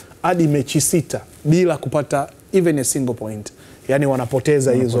kwenda hadi mechi 6 bila kupata even a single point. Yani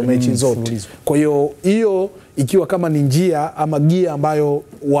wanapoteza hizo mechi zote. Kwa hiyo ikiwa kama ni njia ama gia ambayo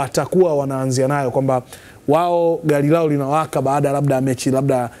watakuwa wanaanzia nayo kwamba wao gari lao linawaka baada labda mechi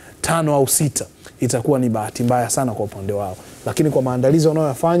labda 5 au 6, itakuwa ni bahati mbaya sana kwa upande wao. Lakini kwa maandalizi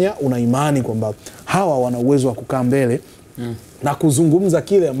wanayofanya una imani kwamba hawa wana uwezo wa kukaa mbele na kuzungumza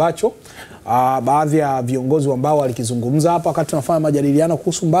kile ambacho baadhi ya viongozi ambao walikizungumza hapa wakati tunafanya majadiliano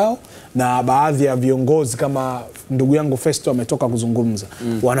kuhusu Mbao, na baadhi ya viongozi kama ndugu yangu Festo ametoka kuzungumza.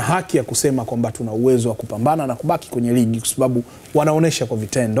 Wana haki ya kusema kwamba tuna uwezo wa kupambana na kubaki kwenye ligi, kwa sababu wanaonesha kwa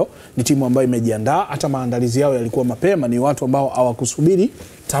vitendo ni timu ambayo imejiandaa. Hata maandalizi yao yalikuwa mapema, ni watu ambao hawakusubiri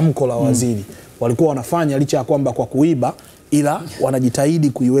tamko la waziri. Walikuwa wanafanya licha ya kwamba kwa kuiba, ila wanajitahidi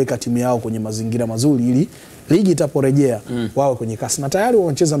kuiweka timu yao kwenye mazingira mazuri ili ligi itaporejea wao kwenye kasi. Na tayari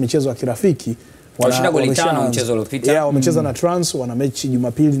wamecheza michezo ya kirafiki. Walishinda goli 5 mchezo uliopita. Wamecheza na Trans, wana mechi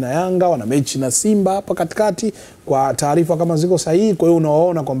Jumapili na Yanga, wana mechi na Simba hapa katikati kwa taarifa kama ziko sahihi. Kwa hiyo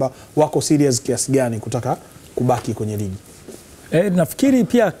unawaona kwamba wako serious kiasi gani kutaka kubaki kwenye ligi. Nafikiri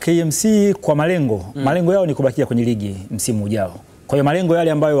pia KMC kwa malengo yao ni kubakia kwenye ligi msimu ujao. Kwa hiyo malengo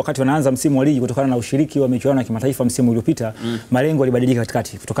yale ambayo wakati wanaanza msimu wa ligi kutokana na ushiriki wa michuano ya kimataifa msimu uliopita, malengo yalibadilika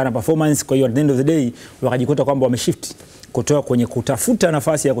katikati kutokana na performance. Kwa hiyo at the end of the day wakajikuta kwamba wameshift kutoka kwenye kutafuta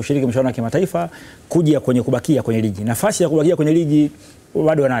nafasi ya kushiriki michuano ya kimataifa kuja kwenye kubakia kwenye ligi. Nafasi ya kubakia kwenye ligi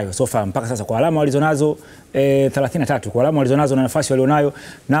bado wanayo so far mpaka sasa kwa alama walizonazo 33, kwa alama walizonazo na nafasi walionayo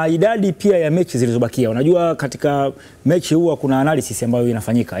na idadi pia ya mechi zilizobakia. Unajua katika mechi huwa kuna analysis ambayo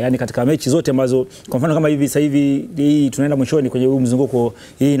inafanyika. Yaani katika mechi zote ambazo kwa mfano kama hivi sasa hivi hii tunaenda mwishoni kwenye huu mzunguko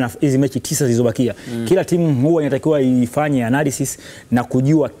hizi mechi 9 zilizobakia. Kila timu huwa inatakiwa ifanye analysis na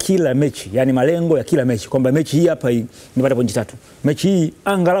kujua kila mechi, yani malengo ya kila mechi kwamba mechi hii hapa nipata pointi 3. Mechi hii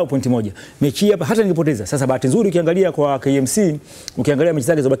angalau pointi 1. Mechi hii hapa hata ningepoteza. Sasa bahati nzuri ukiangalia kwa KMC, ukiangalia mechi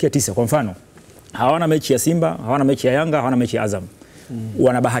zake zilizobakia 9 kwa mfano hawana mechi ya Simba, hawana mechi ya Yanga, hawana mechi ya Azam.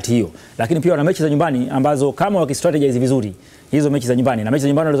 Wana bahati hiyo. Lakini pia wana mechi za nyumbani ambazo kama wakistrategize vizuri hizo mechi za nyumbani. Na mechi za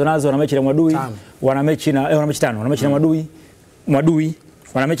nyumbani walizonazo wana mechi na Mwadui, wana mechi na wana mechi 5, wana mechi na Mwadui,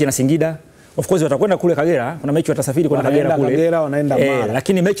 wana mechi na Singida. Of course watakwenda kule Kagera, kuna mechi watasafiri kwenda Kagera kule. Kagera wanaenda Mara.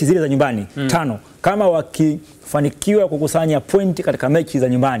 Lakini mechi zile za nyumbani 5 kama wakifanikiwa kukusanya pointi katika mechi za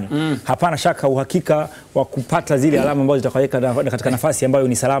nyumbani, hapana shaka uhakika wa kupata zile alama ambazo zitakaweka katika nafasi ambayo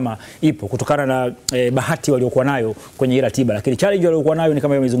ni salama ipo kutokana na bahati waliokuwa nayo kwenye ile ratiba. Lakini challenge waliokuwa nayo ni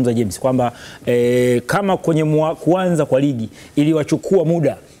kama yamezungumza James kwamba kama kwenye kuanza kwa ligi ili wachukua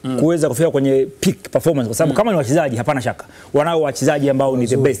muda kuweza kufika kwenye peak performance, kwa sababu kama ni wachezaji hapana shaka wanao wachezaji ambao ni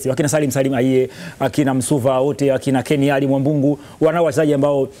the best, wakina Salim Aye, akina Msuva wote, akina Kenny Ali Mwambungu, wanao wachezaji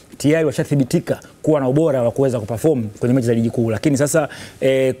ambao tayari washathibitika kuwa na ubora wa kuweza kuperform kwenye mechi za ligi kuu. Lakini sasa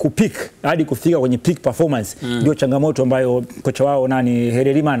kupick hadi kufika kwenye peak performance ndio changamoto ambayo kocha wao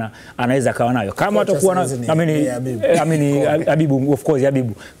Hererimana anaweza kawa nayo. Kama watakuwa na Habibu, of course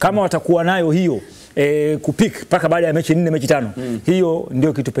Habibu, kama watakuwa nayo hiyo kupik mpaka baada ya mechi 4 mechi 5, hiyo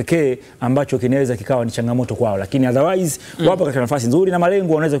ndio kitu pekee ambacho kinaweza kikawa ni changamoto kwao. Lakini otherwise wapo katika nafasi nzuri na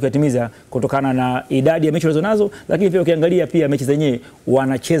malengo wanaweza kuyatimiza kutokana na idadi ya mechi walizonazo. Lakini pia ukiangalia pia mechi zenyewe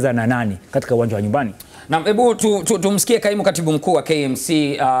wanacheza na nani katika uwanja wa nyumbani. Na hebu tumsikie kaimu katibu mkuu wa KMC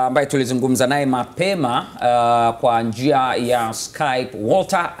ambaye tulizungumza naye mapema kwa njia ya Skype,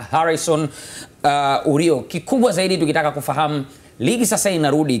 Walter Harrison Urio. Kikubwa zaidi tukitaka kufahamu ligi sasa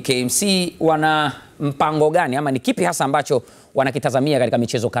inarudi, KMC wana mpango gani ama ni kipi hasa ambacho wanakitazamia katika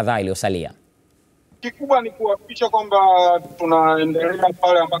michezo kadhaa iliyosalia? Kikubwa ni kuhakikisha kwamba tunaendelea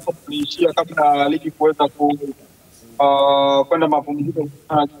pale ambapo tuliishia kabla ligi kuweza kwenda mapumziko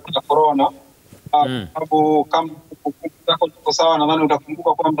ya corona. Sababu kama uko sawa, nadhani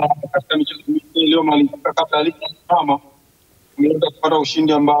utakumbuka kwamba katika michezo iliyomalizika kabla ligi kama tumeweza kupata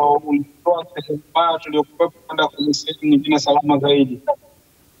ushindi ambao ulitoa sehemu mbaya tuliokuwa kwenda kwenye sehemu nyingine salama zaidi.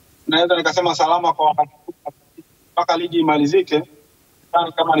 Naweza nikasema salama kwa mpaka ligi imalizike,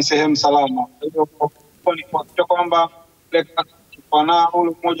 kama ni sehemu salama. Kwa hiyo ni kuhakikisha kwamba wana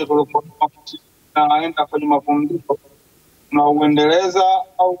ule mmoja tuliokuwa naenda kwenye mapumziko na uendeleza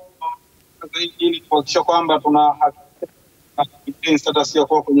au zaidi ili kuhakikisha kwamba tuna status ya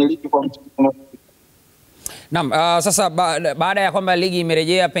kuwa kwenye ligi kwa msimu. Naam, sasa baada ya kwamba ligi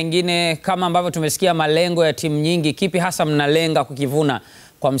imerejea, pengine kama ambavyo tumesikia malengo ya timu nyingi, kipi hasa mnalenga kukivuna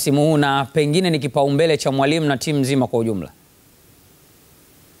kwa msimu huu na pengine ni kipaumbele cha mwalimu na timu nzima kwa ujumla?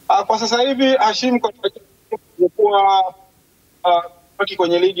 Kwa sasa hivi Hasheem, kwa kuwa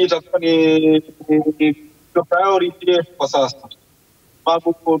kwenye ligi itakuwa ni priority kwa sasa,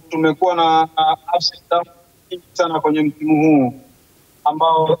 sababu tumekuwa na ups and downs sana kwenye msimu huu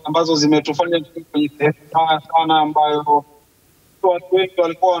ambazo zimetufanya kwenye sehemu sana ambayo watu wengi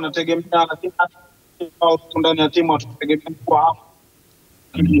walikuwa wanategemea, lakini ndani ya timu hatutegemea kuwa hapo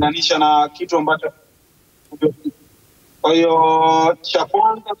kulinganisha na kitu ambacho. Kwa hiyo cha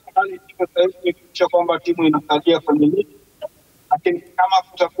kwanza hali iko sahihi ni kuhakikisha kwamba timu inasalia kwenye ligi, lakini kama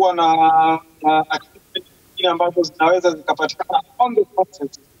kutakuwa na activities nyingine ambazo zinaweza zikapatikana on the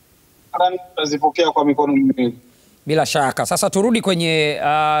process, nadhani tutazipokea kwa mikono miwili. Bila shaka. Sasa turudi kwenye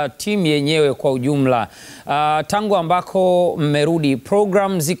timu yenyewe kwa ujumla. Tangu ambako mmerudi,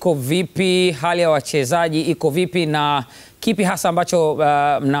 program ziko vipi, hali ya wachezaji iko vipi na kipi hasa ambacho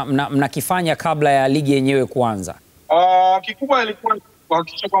mnakifanya kabla ya ligi yenyewe kuanza? Kikubwa ilikuwa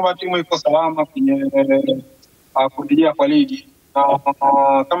kuhakikisha kwamba timu iko salama kwenye kurejea kwa ligi.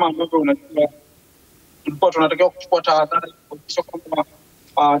 Kama ambavyo unajua, tulikuwa tunatakiwa kuchukua tahadhari kuhakikisha kwamba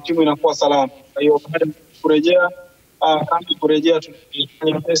timu inakuwa salama. Kwa hiyo baada ya kurejea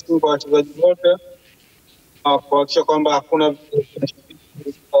tunafanya testing kwa wachezaji wote kuhakikisha kwamba hakuna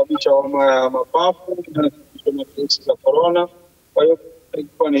sababisha homa ya mapafu na virusi vya corona. Kwa hiyo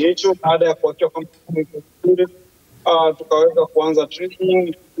ilikuwa ni hicho. Baada ya kuhakikisha kwamba timu iko vizuri, tukaweza kuanza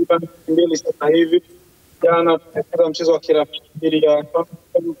training mbili sasa hivi. Jana tumecheza mchezo wa kirafiki dhidi ya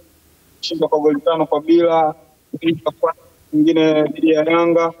kushinda kwa goli 5-0, nyingine dhidi ya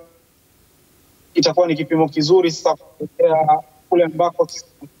Yanga. Itakuwa ni kipimo kizuri sasa kuelekea kule ambako sisi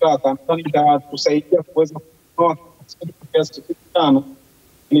tunataka. Nadhani itatusaidia kuweza kunoa kiasi sana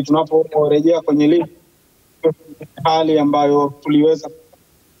ili tunaporejea kwenye ligi hali ambayo tuliweza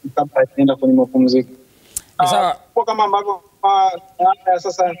kabla ya kwenye mapumziko. Kwa kama ambavyo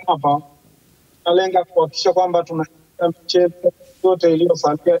sasa hapa tunalenga kuhakikisha kwamba tunacheza michezo yote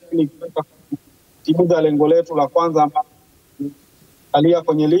iliyosalia ili kutimiza lengo letu la kwanza ambalo alia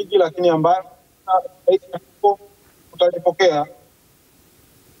kwenye ligi, lakini ambayo tutalipokea.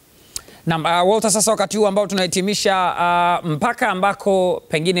 Na Walter, sasa wakati huu ambao tunahitimisha mpaka ambako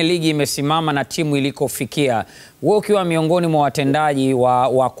pengine ligi imesimama na timu ilikofikia, wewe ukiwa miongoni mwa watendaji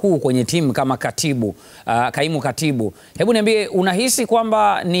wakuu kwenye timu kama katibu, kaimu katibu, hebu niambie, unahisi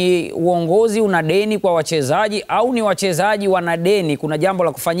kwamba ni uongozi una deni kwa wachezaji au ni wachezaji wana deni? Kuna jambo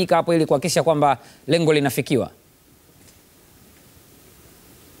la kufanyika hapo ili kuhakikisha kwamba lengo linafikiwa?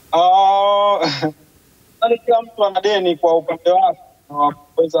 Kila mtu ana deni kwa upande wake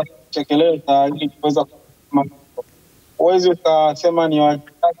kuweza kutekeleza ili kuweza uwezi ukasema ni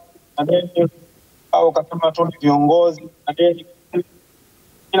wachezaji na deni au ukasema tu ni viongozi na deni.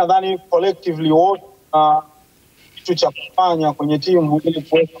 Nadhani collectively wote kitu cha kufanya kwenye timu ili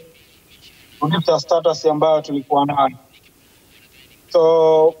kuweza kurudisha status ambayo tulikuwa nayo.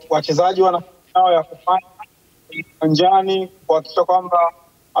 So wachezaji wana nao ya kufanya uwanjani kuhakikisha kwamba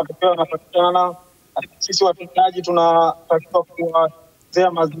matokeo yanapatikana. Sisi watendaji tunatakiwa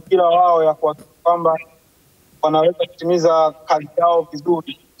kuwazea mazingira wao ya kuhakikisha kwamba wanaweza kutimiza kazi yao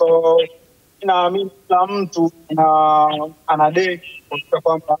vizuri. So naamini kila mtu ana deni kuhakikisha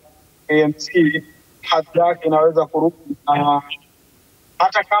kwamba KMC haki yake inaweza kurudi na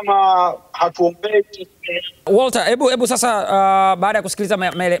hata kama hatuombei. Walter, hebu sasa baada ya kusikiliza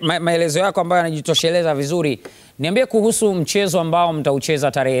maelezo yako ambayo yanajitosheleza vizuri, niambie kuhusu mchezo ambao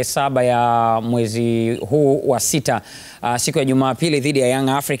mtaucheza tarehe 7 ya mwezi huu wa 6, siku ya Jumapili dhidi ya Young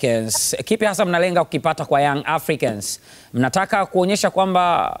Africans. Kipi hasa mnalenga kukipata kwa Young Africans? Mnataka kuonyesha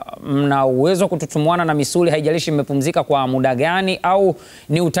kwamba mna uwezo kututumwana na misuli, haijalishi mmepumzika kwa muda gani, au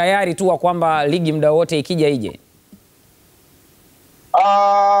ni utayari tu wa kwamba ligi muda wote ikija ije?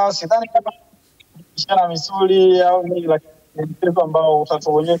 Sidhani kama kushana misuli au nini, lakini mchezo ambao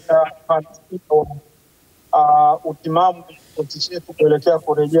utatuonyesha utimamu chetu kuelekea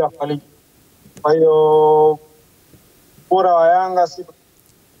kurejea kwa ligi. Kwa hiyo bora wa Yanga si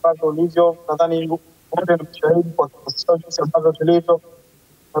bado ulivyo, nadhani wote ni shahidi kwa kikosi ambacho kilivyo.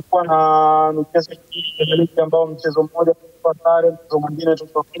 Tutakuwa na michezo ya ligi ambao mchezo mmoja kwa sare, mchezo mwingine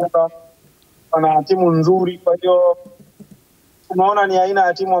tutafunga. Wana timu nzuri, kwa hiyo tunaona ni aina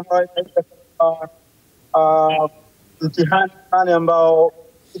ya timu ambayo mtihani fulani ambao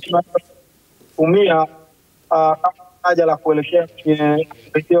tunatumia kama haja la kuelekea kwenye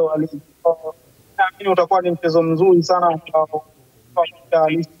rejeo wa ligi. Naamini utakuwa ni mchezo mzuri sana ambao kwa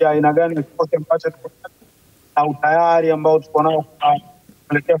listi ya aina gani ya kikosi ambacho tuko na utayari ambao tuko nao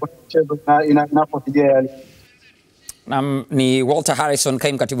kuelekea kwenye mchezo inapotijia ligi. Ni Walter Harrison,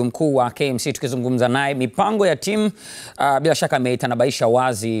 kaimu katibu mkuu wa KMC, tukizungumza naye. Mipango ya timu bila shaka ameitanabaisha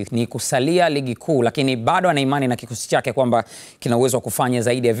wazi ni kusalia ligi kuu, lakini bado ana imani na kikosi chake kwamba kina uwezo wa kufanya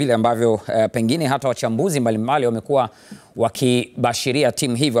zaidi ya vile ambavyo pengine hata wachambuzi mbalimbali wamekuwa wakibashiria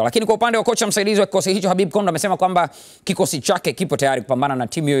timu hivyo. Lakini kwa upande wa kocha msaidizi wa kikosi hicho Habib Kondo amesema kwamba kikosi chake kipo tayari kupambana na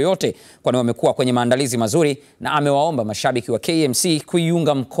timu yoyote, kwani wamekuwa kwenye maandalizi mazuri, na amewaomba mashabiki wa KMC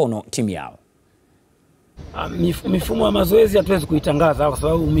kuiunga mkono timu yao. Mifumo ya mazoezi hatuwezi kuitangaza kwa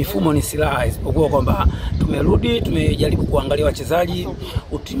sababu mifumo ni silaha, isipokuwa kwamba tumerudi, tumejaribu kuangalia wachezaji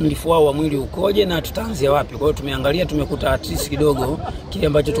utimilifu wao wa mwili ukoje na tutaanzia wapi. Kwa hiyo tumeangalia, tumekuta at least kidogo kile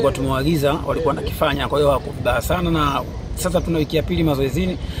ambacho tulikuwa tumewaagiza walikuwa nakifanya, kwa hiyo hakubaya sana, na sasa tuna wiki ya pili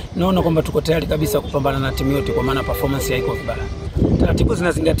mazoezini. Naona kwamba tuko tayari kabisa kupambana na timu yote, kwa maana performance haiko vibaya. Taratibu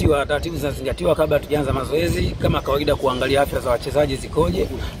zinazingatiwa kabla tujaanza mazoezi, kama kawaida kuangalia afya za wachezaji zikoje.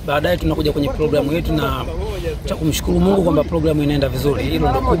 Baadaye tunakuja kwenye programu yetu, na cha kumshukuru Mungu kwamba programu inaenda vizuri. Hilo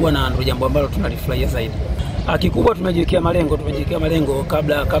ndio kubwa na ndio jambo ambalo tunalifurahia zaidi. Kikubwa tumejiwekea malengo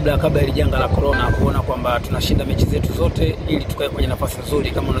kabla ile janga la corona, kuona kwamba tunashinda mechi zetu zote ili tukae kwenye nafasi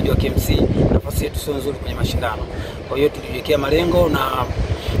nzuri. Kama unajua KMC nafasi yetu sio nzuri kwenye mashindano. Kwa hiyo tulijiwekea malengo, na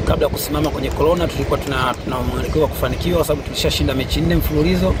kabla kusimama kwenye corona tulikuwa tuna mwelekeo wa kufanikiwa kwa sababu tulishashinda mechi 4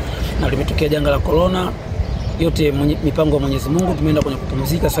 mfululizo, na limetokea janga la corona. Yote mipango ya Mwenyezi Mungu, tumeenda kwenye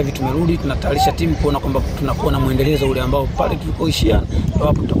kupumzika, sasa hivi tumerudi, tunatayarisha timu kuona kwamba tunakuwa na muendelezo ule ambao pale tulikoishia ndio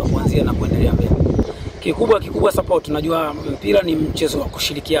hapo tutakuanzia na kuendelea mbele. Kikubwa support. Tunajua mpira ni mchezo wa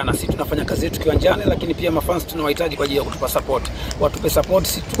kushirikiana. Sisi tunafanya kazi yetu kiwanjani, lakini pia mafans tunawahitaji kwa ajili ya kutupa support. Watupe support,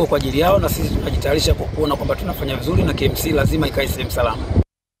 sisi tuko kwa ajili yao, na sisi tunajitayarisha kwa kuona kwamba tunafanya vizuri, na KMC lazima ikae sehemu salama.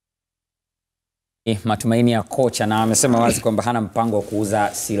 Matumaini ya kocha, na amesema wazi kwamba hana mpango wa kuuza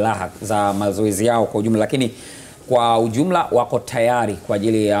silaha za mazoezi yao kwa ujumla, lakini kwa ujumla wako tayari kwa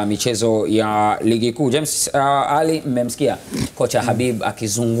ajili ya michezo ya ligi kuu. James, Ali, mmemsikia kocha Habib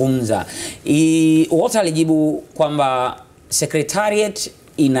akizungumza. Wote alijibu kwamba secretariat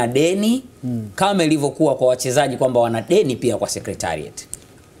ina deni kama ilivyokuwa kwa wachezaji kwamba wana deni pia kwa secretariat.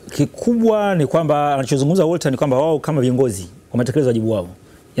 Kikubwa ni kwamba anachozungumza Walter ni kwamba wao kama viongozi wametekeleza wajibu wao.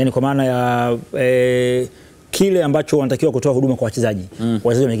 Yaani kwa maana ya kile ambacho wanatakiwa kutoa huduma kwa wachezaji,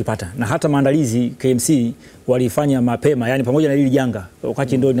 wachezaji wamekipata. Na hata maandalizi KMC walifanya mapema, yani pamoja na hili janga,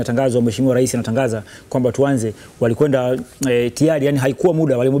 wakati ndio linatangazwa, mheshimiwa rais anatangaza kwamba tuanze, walikwenda tayari, yani haikuwa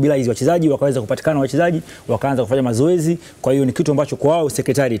muda, walimobilize wachezaji, wakaweza kupatikana wachezaji, wakaanza kufanya mazoezi. Kwa hiyo ni kitu ambacho kwa wao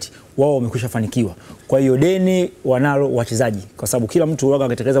secretariat wao wamekwisha fanikiwa. Kwa hiyo deni wanalo wachezaji, kwa sababu kila mtu waga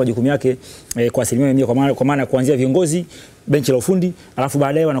akatekeleza majukumu yake kwa asilimia 100, kwa maana kuanzia viongozi, benchi la ufundi, alafu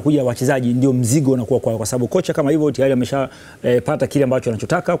baadaye wanakuja wachezaji, ndio mzigo unakuwa kwa sababu kocha kama hivyo tayari ameshapata kile ambacho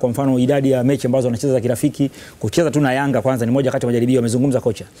anachotaka. Kwa mfano idadi ya mechi ambazo wanacheza za kirafiki, kucheza tu na Yanga kwanza ni moja kati ya majaribio, amezungumza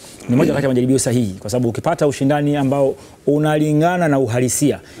kocha, ni moja kati ya majaribio sahihi, kwa sababu ukipata ushindani ambao unalingana na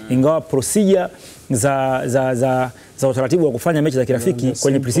uhalisia, ingawa procedure za utaratibu wa kufanya mechi za kirafiki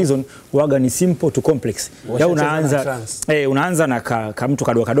kwenye pre-season waga ni simple to complex. Ya unaanza na mtu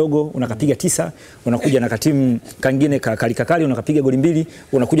kadogo unakapiga 9, unakuja na katimu kangine kalikakali unakapiga goli 2,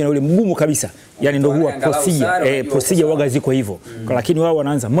 unakuja na ule mgumu kabisa. Yani ndio huwa procedure waga ziko hivyo. Lakini wao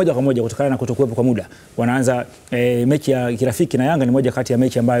wanaanza moja kwa moja kutokana na kutokuwepo kwa muda. Wanaanza mechi ya kirafiki na Yanga ni moja kati ya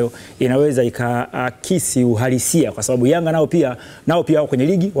mechi ambayo inaweza ikaakisi uhalisia, kwa sababu Yanga nao pia wao kwenye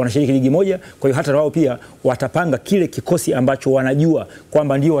ligi wanashiriki ligi moja, kwa hiyo hata wao pia watapanga kile kikosi ambacho wanajua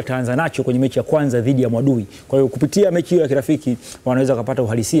kwamba ndio wataanza nacho kwenye mechi ya kwanza dhidi ya Mwadui. Kwa hiyo kupitia mechi hiyo ya kirafiki wanaweza kupata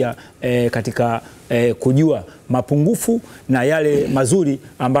uhalisia katika kujua mapungufu na yale mazuri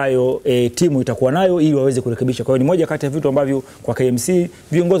ambayo timu itakuwa nayo ili waweze kurekebisha. Kwa hiyo ni moja kati ya vitu ambavyo kwa KMC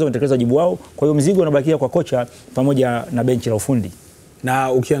viongozi wametekeleza wajibu wao. Kwa hiyo mzigo unabakia kwa kocha pamoja na benchi la ufundi.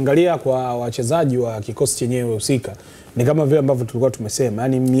 Na ukiangalia kwa wachezaji wa kikosi chenyewe husika ni kama vile ambavyo tulikuwa tumesema,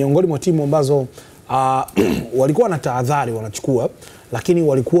 yani miongoni mwa timu ambazo walikuwa na tahadhari wanachukua, lakini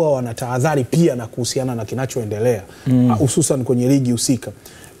walikuwa wana tahadhari pia na kuhusiana na kinachoendelea hususan kwenye ligi husika.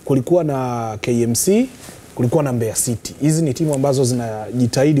 Kulikuwa na KMC, kulikuwa na Mbeya City. Hizi ni timu ambazo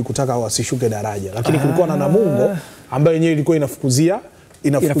zinajitahidi kutaka wasishuke daraja, lakini kulikuwa na Namungo ambayo yenyewe ilikuwa inafukuzia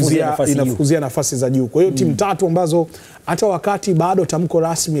nafasi za juu. Kwa hiyo timu tatu ambazo hata wakati bado tamko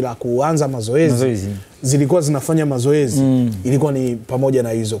rasmi la kuanza mazoezi zilikuwa zinafanya mazoezi, ilikuwa ni pamoja na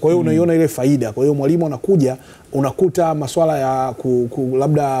hizo. Kwa hiyo unaiona ile faida. Kwa hiyo mwalimu anakuja, unakuta masuala ya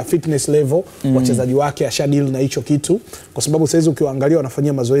labda fitness level wachezaji wake ashadeal na hicho kitu, kwa sababu sasa hizo ukiwaangalia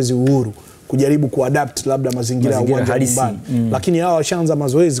wanafanyia mazoezi uhuru kujaribu kuadapt labda mazingira ya uwanja nyumbani. Lakini hao washaanza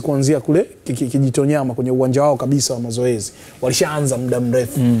mazoezi kuanzia kule Kijitonyama kwenye uwanja wao kabisa wa mazoezi. Walishaanza muda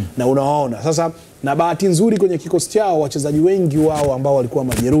mrefu na unaona. Sasa na bahati nzuri kwenye kikosi chao wachezaji wengi wao ambao walikuwa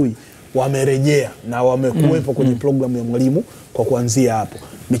majeruhi wamerejea na wamekuwepo kwenye programu ya mwalimu kwa kuanzia hapo.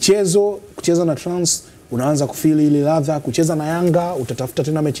 Michezo, kucheza na Trans unaanza kufili ile ladha, kucheza na Yanga utatafuta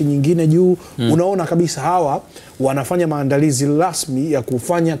tena mechi nyingine juu. Unaona kabisa hawa wanafanya maandalizi rasmi ya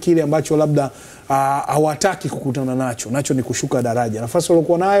kufanya kile ambacho labda hawataki kukutana nacho ni kushuka daraja. Nafasi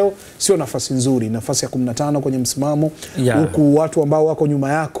waliokuwa nayo sio nafasi nzuri, nafasi ya 15 kwenye msimamo, huku watu ambao wako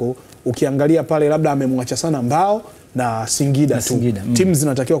nyuma yako ukiangalia pale labda amemwacha sana Mbao na Singida tu. Timu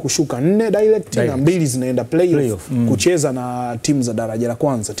zinatakiwa kushuka 4 direct na 2 zinaenda playoff kucheza na timu za daraja la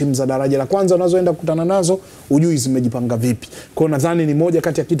kwanza. Timu za daraja la kwanza unazoenda kukutana nazo ujui zimejipanga vipi. Kwa hiyo nadhani ni moja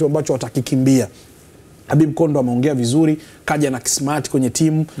kati ya kitu ambacho watakikimbia. Habib Kondo ameongea vizuri, kaja na kismart kwenye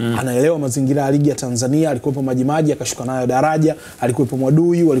timu, anaelewa mazingira ya ligi ya Tanzania, alikuwepo Majimaji akashuka nayo daraja, alikuwepo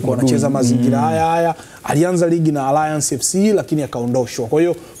Mwadui, walikuwa wanacheza mazingira haya. Alianza ligi na Alliance FC lakini akaondoshwa. Kwa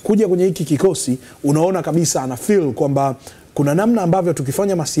hiyo kuja kwenye hiki kikosi unaona kabisa ana feel kwamba kuna namna ambavyo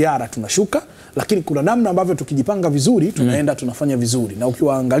tukifanya masiara tunashuka, lakini kuna namna ambavyo tukijipanga vizuri tunaenda tunafanya vizuri. Na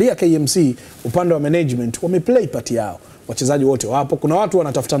ukiwaangalia KMC upande wa management wameplay part yao. Wachezaji wote wapo. Kuna watu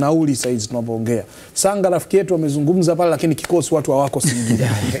wanatafuta nauli sasa hizi tunapoongea. Sanga rafiki yetu wamezungumza pale, lakini kikosi watu hawako Singida.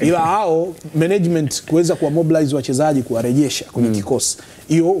 Ila hao management kuweza kuwamobilize wachezaji kuwarejesha kwenye kikosi,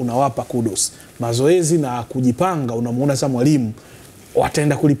 hiyo unawapa kudos. Mazoezi na kujipanga, unamuona sasa mwalimu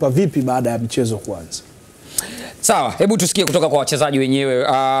wataenda kulipa vipi baada ya mchezo kuanza. Sawa, hebu tusikie kutoka kwa wachezaji wenyewe.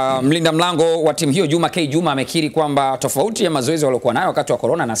 Mlinda mlango wa timu hiyo Juma amekiri kwamba tofauti ya mazoezi waliokuwa nayo wakati wa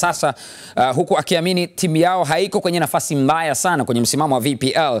corona na sasa, huku akiamini timu yao haiko kwenye nafasi mbaya sana kwenye msimamo wa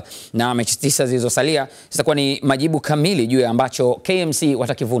VPL na mechi 9 zilizosalia zitakuwa ni majibu kamili juu ya ambacho KMC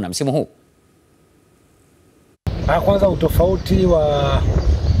watakivuna msimu huu. Kwanza utofauti wa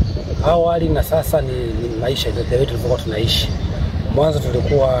awali na sasa ni maisha yetu tulivyokuwa tunaishi. Mwanzo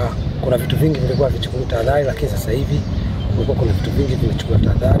tulikuwa kuna vitu vingi vilikuwa vichukuliwa tahadhari, lakini sasa hivi kulikuwa kuna vitu vingi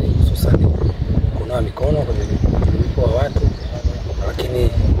vimechukuliwa tahadhari, hususan kunawa mikono kwenye mikoa wa watu, lakini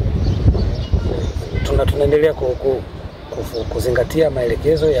tunaendelea kuzingatia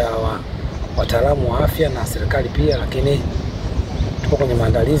maelekezo ya wataalamu wa afya na serikali pia, lakini tuko kwenye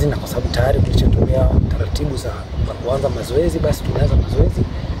maandalizi, na kwa sababu tayari tulishatumia taratibu za kuanza mazoezi, basi tunaanza mazoezi,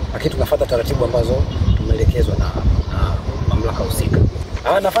 lakini tunafuata taratibu ambazo tumeelekezwa na mamlaka husika.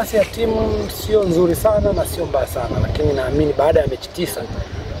 Nafasi ya timu sio nzuri sana na sio mbaya sana, lakini naamini baada ya mechi 9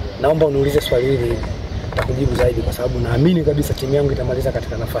 naomba uniulize swali hili nitakujibu zaidi, kwa sababu naamini kabisa timu yangu itamaliza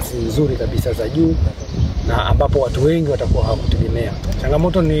katika nafasi nzuri kabisa za juu na ambapo watu wengi watakuwa hawakutegemea.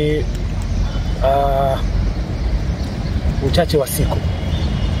 Changamoto ni uchache wa siku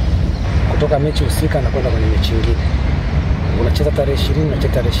kutoka mechi husika na kwenda kwenye mechi nyingine. Unacheza tarehe 20 na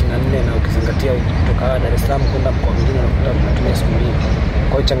tarehe 24, na ukizingatia kutoka Dar es Salaam kwenda mkoa mwingine unatumia siku mbili.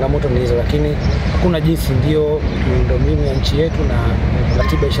 Kwa hiyo changamoto ni hizo, lakini hakuna jinsi, ndio miundombinu ya nchi yetu na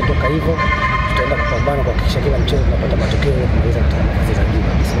ratiba ishatoka hivyo. Tutaenda kupambana kuhakikisha kila mchezo tunapata matokeo ya kumaliza katika nafasi za juu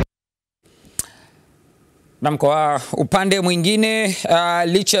kabisa. Na kwa upande mwingine,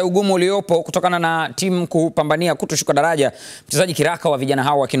 licha ya ugumu uliopo kutokana na timu kupambania kutoshuka daraja, mchezaji kiraka wa vijana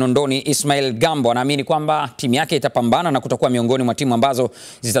hawa wa Kinondoni Ismail Gambo anaamini kwamba timu yake itapambana na kutakuwa miongoni mwa timu ambazo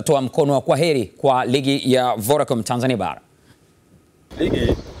zitatoa mkono wa kwaheri kwa ligi ya Vodacom Tanzania Bara.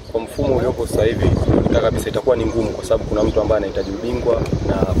 Ligi kwa mfumo uliopo sasa hivi tunataka kabisa itakuwa ni ngumu, kwa sababu kuna mtu ambaye anahitaji ubingwa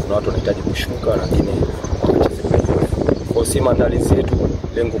na kuna watu wanahitaji kushuka, lakini Kwa si maandalizi yetu,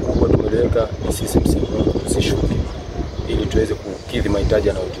 lengo kubwa tumeliweka ni sisi msimu tusishuke, ili tuweze kukidhi mahitaji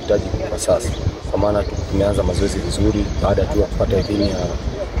yanayotuhitaji kwa sasa. Kwa maana tumeanza mazoezi vizuri baada tu ya kupata idhini ya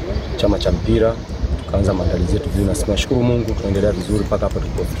chama cha mpira, tukaanza maandalizi yetu vizuri, na tunashukuru Mungu tunaendelea vizuri mpaka hapa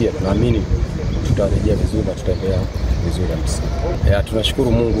tulipofikia. Tunaamini tutarejea vizuri na tutaendelea vizuri kabisa.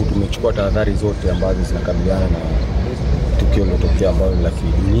 Tunashukuru Mungu, tumechukua tahadhari zote ambazo zinakabiliana na tukio lilotokea ambalo la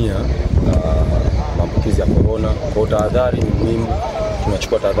kidunia, maambukizi ya corona. Kwa tahadhari ni muhimu,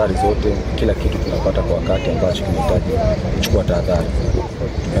 tunachukua tahadhari zote, kila kitu tunapata kwa wakati ambacho kinahitaji kuchukua tahadhari.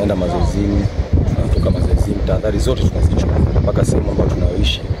 Tunaenda mazoezini, tunatoka mazoezini, tahadhari zote tunazichukua mpaka sehemu ambayo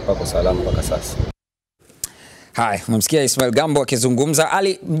tunaoishi mpaka salama mpaka sasa. Hai, mmemsikia Ismail Gambo akizungumza.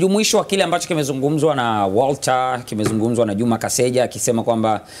 Ali, mjumuisho wa kile ambacho kimezungumzwa na Walter, kimezungumzwa na Juma Kaseja akisema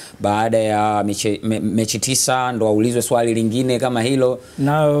kwamba baada ya mechi 9 ndo aulizwe swali lingine kama hilo.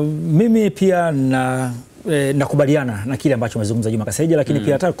 Na mimi pia nakubaliana na kile ambacho amezungumza Juma Kaseja, lakini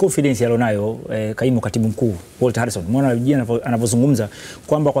pia hata confidence alionayo kaimu katibu mkuu Walter Harrison. Umeona vijana anavyozungumza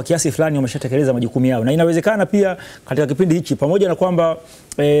kwamba kwa kiasi fulani wameshatekeleza majukumu yao, na inawezekana pia katika kipindi hichi, pamoja na kwamba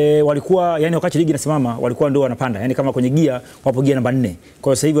walikuwa yani wakati ligi inasimama walikuwa ndio wanapanda, yani kama kwenye gia wapo gia namba 4. Kwa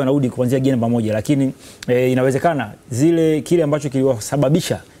hiyo sasa hivi wanarudi kuanzia gia namba 1, lakini inawezekana kile ambacho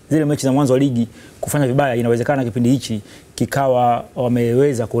kiliwasababisha zile mechi za mwanzo wa ligi kufanya vibaya, inawezekana kipindi hichi kikawa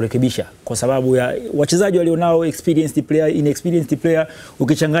wameweza kurekebisha, kwa sababu ya wachezaji walionao experienced player, inexperienced player,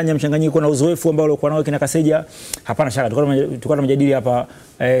 ukichanganya mchanganyiko na uzoefu ambao walikuwa nao kina Kaseja, hapana shaka tulikuwa tunamjadili hapa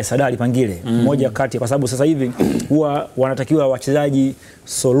Sadali Pangile mmoja kati, kwa sababu sasa hivi huwa wanatakiwa wachezaji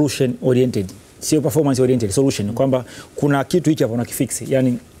solution oriented, sio performance oriented, solution, kwamba kuna kitu hichi hapa unakifix.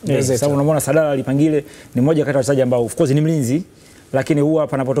 Yani sababu unamwona Sadali Pangile ni mmoja kati ya wachezaji ambao of course ni mlinzi, lakini huwa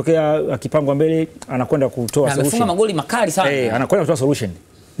panapotokea akipangwa mbele anakwenda kutoa solution. Amefunga magoli makali sana. Anakwenda kutoa solution.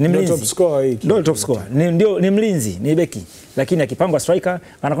 Ni mlinzi. Top scorer hiki. Ndio top scorer. Ni mlinzi, ni beki. Lakini akipangwa striker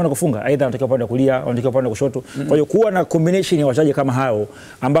anakwenda kufunga. Aidha anatokea upande wa kulia, anatokea upande wa kushoto. Kwa hiyo kuwa na combination ya wachezaji kama hao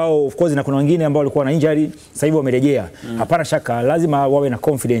ambao of course na kuna wengine ambao walikuwa na injury sasa hivi wamerejea. Hapana shaka lazima wawe na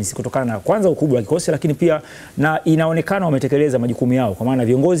confidence kutokana na kwanza ukubwa wa kikosi, lakini pia na inaonekana wametekeleza majukumu yao, kwa maana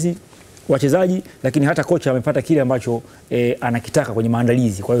viongozi, wachezaji, lakini hata kocha amepata kile ambacho anakitaka kwenye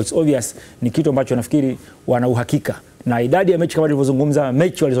maandalizi. Kwa hiyo it's obvious ni kitu ambacho nafikiri wana uhakika. Na idadi ya mechi kama nilivyozungumza,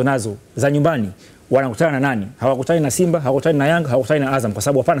 mechi walizonazo za nyumbani, wanakutana na nani? Hawakutani na Simba, hawakutani na Yanga, hawakutani na Azam, kwa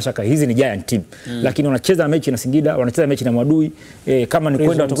sababu hapana shaka hizi ni giant team. Lakini wanacheza mechi na Singida, wanacheza mechi na Mwadui, kama ni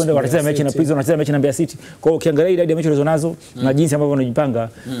kwenda watakwenda wanacheza mechi na Prison, wanacheza mechi na Mbeya City. Kwa hiyo ukiangalia idadi ya mechi walizonazo na jinsi ambavyo wanajipanga,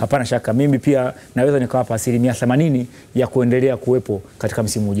 hapana shaka mimi pia naweza nikawapa 80% ya kuendelea kuwepo katika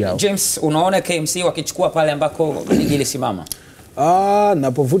msimu ujao. James, unaona KMC wakichukua pale ambako ligi ilisimama?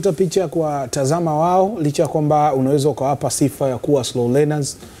 Napovuta picha kwa tazama wao, licha kwamba unaweza ukawapa sifa ya kuwa slow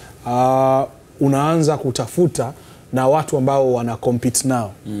learners, unaanza kutafuta na watu ambao wana compete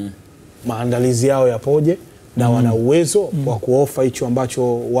nao. Maandalizi yao yapoje na wana uwezo wa kuofa hicho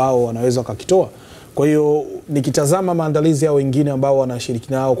ambacho wao wanaweza kukitoa. Kwa hiyo nikitazama maandalizi yao wengine ambao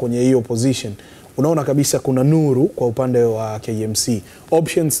wanashiriki nao kwenye hiyo position, unaona kabisa kuna nuru kwa upande wa KMC.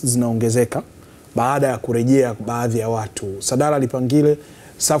 Options zinaongezeka baada ya kurejea baadhi ya watu. Sadala Lipangile,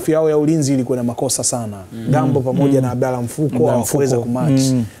 safu yao ya ulinzi ilikuwa na makosa sana. Gambo pamoja na Abdalla Mfuko hawakuweza kumatch.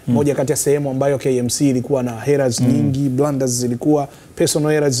 Moja kati ya sehemu ambayo KMC ilikuwa na errors nyingi, blunders zilikuwa,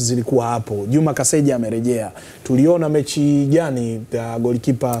 personal errors zilikuwa hapo. Juma Kaseja amerejea. Tuliona mechi gani ya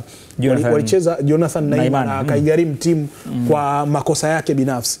goalkeeper walicheza Jonathan Naimana akaigharimu timu kwa makosa yake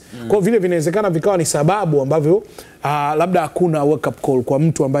binafsi. Kwa vile vinawezekana vikawa ni sababu ambavyo labda hakuna wake up call kwa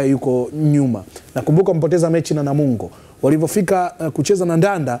mtu ambaye yuko nyuma. Nakumbuka mpoteza mechi na Namungo, walipofika kucheza na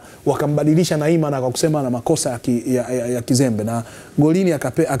Ndanda wakambadilisha Naimana kwa kusema na makosa ya kizembe, na golini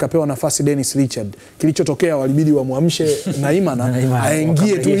akapewa nafasi Dennis Richard. Kilichotokea walibidi wamuamshe Naimana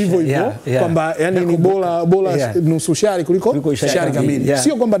aingie tu hivyo hivyo, kwamba yani ni bora nusu shari kuliko shari kamili.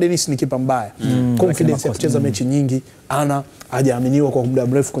 Sio kwamba Dennis ni kipa mbaya. Confidence ya kucheza mechi nyingi hajaaminiwa kwa muda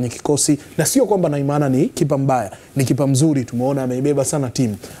mrefu kwenye kikosi, na sio kwamba Naimana ni kipa mbaya, ni kipa mzuri, tumeona ameibeba sana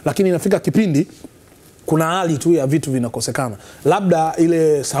timu. Lakini inafika kipindi kuna hali tu ya vitu vinakosekana. Labda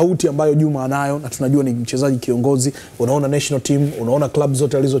ile sauti ambayo Juma anayo, na tunajua ni mchezaji kiongozi, unaona national team, unaona club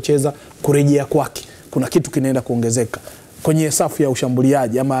zote alizocheza, kurejea kwake kuna kitu kinaenda kuongezeka kwenye safu ya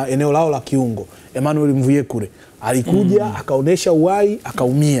ushambuliaji ama eneo lao la kiungo. Emmanuel Mvuyekure alikuja akaonesha uhai,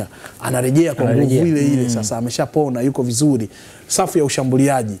 akaumia, anarejea kwa nguvu ile ile, sasa ameshapona, yuko vizuri. Safu ya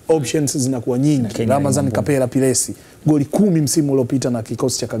ushambuliaji, options zinakuwa nyingi. Ramazan Kapela Pilesi, goli 10 msimu uliopita na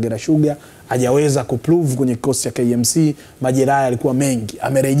kikosi cha Kagera Sugar, hajaweza kuprove kwenye kikosi cha KMC, majeraha yalikuwa mengi,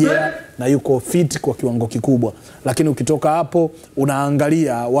 amerejea na yuko fit kwa kiwango kikubwa. Lakini ukitoka hapo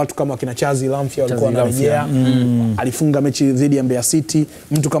unaangalia watu kama kina Chazi Lamfia walikuwa wanarejea, alifunga mechi dhidi ya Mbeya City,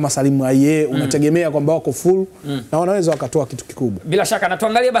 mtu kama Ally Mayay unategemea kwamba wako full na wanaweza wakatoa kitu kikubwa. Bila shaka na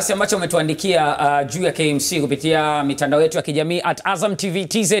tuangalie basi ambacho umetuandikia juu ya KMC kupitia mitandao yetu ya kijamii @AzamTV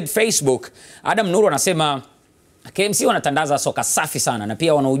TZ Facebook. Adam Nuru anasema KMC wanatandaza soka safi sana na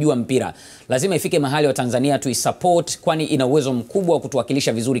pia wanaujua mpira. Lazima ifike mahali wa Tanzania tuisupport kwani ina uwezo mkubwa wa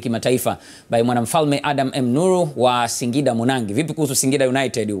kutuwakilisha vizuri kimataifa. By mwanamfalme Adam M Nuru wa Singida Munangi. Vipi kuhusu Singida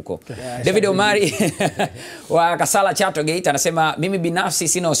United huko? David Omari wa Kasala Chato Gate anasema mimi binafsi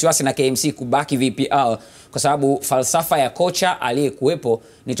sina wasiwasi na KMC kubaki VPL kwa sababu falsafa ya kocha aliyekuwepo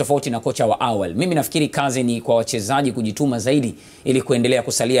ni tofauti na kocha wa awali. Mimi nafikiri kazi ni kwa wachezaji kujituma zaidi ili kuendelea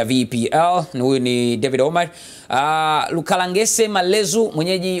kusalia VPL. Huyu ni David Omar. Lukalangese Malezu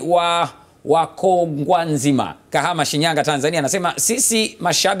mwenyeji wa Kongwanzima, Kahama, Shinyanga, Tanzania anasema sisi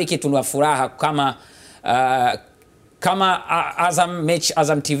mashabiki tuna furaha kama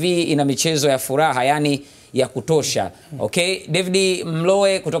Azam TV ina michezo ya furaha, yani ya kutosha. Okay, David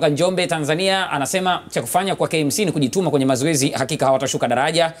Mloe kutoka Njombe, Tanzania anasema cha kufanya kwa KMC ni kujituma kwenye mazoezi, hakika hawatashuka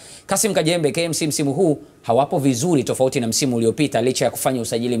daraja. Kasim Kajembe, KMC msimu huu hawapo vizuri tofauti na msimu uliopita licha ya kufanya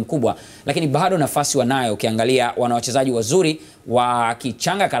usajili mkubwa, lakini bado nafasi wanayo. Ukiangalia wana wachezaji wazuri,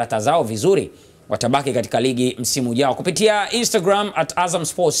 wakichanga karata zao vizuri watabaki katika ligi msimu ujao. Kupitia Instagram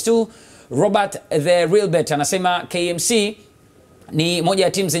 @AzamSports2 Robert the Real Bet anasema KMC ni moja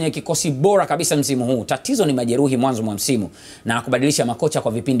ya timu zenye kikosi bora kabisa msimu huu. Tatizo ni majeruhi mwanzo mwa msimu na kubadilisha makocha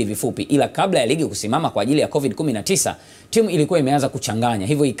kwa vipindi vifupi. Ila kabla ya ligi kusimama kwa ajili ya COVID-19, timu ilikuwa imeanza kuchanganya.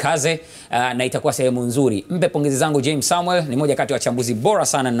 Hivyo ikaze na itakuwa sehemu nzuri. Mpe pongezi zangu James Samwel, ni moja kati ya wachambuzi bora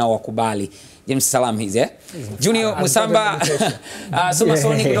sana na wakubali. James, salam hizi Junior Musamba Suma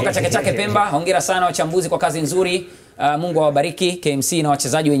Soni kutoka Chake Chake Pemba. Hongera sana wachambuzi kwa kazi nzuri. Mungu awabariki. KMC na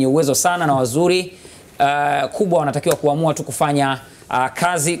wachezaji wenye uwezo sana na wazuri. Kubwa wanatakiwa kuamua tu kufanya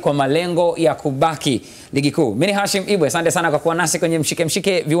kazi kwa malengo ya kubaki ligi kuu. Mimi ni Hasheem Ibwe, asante sana kwa kuwa nasi kwenye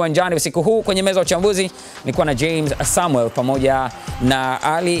Mshikemshike Viwanjani usiku huu. Kwenye meza ya uchambuzi nilikuwa na James Samwel pamoja na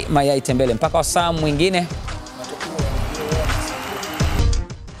Ally Mayay Tembele. Mpaka saa mwingine.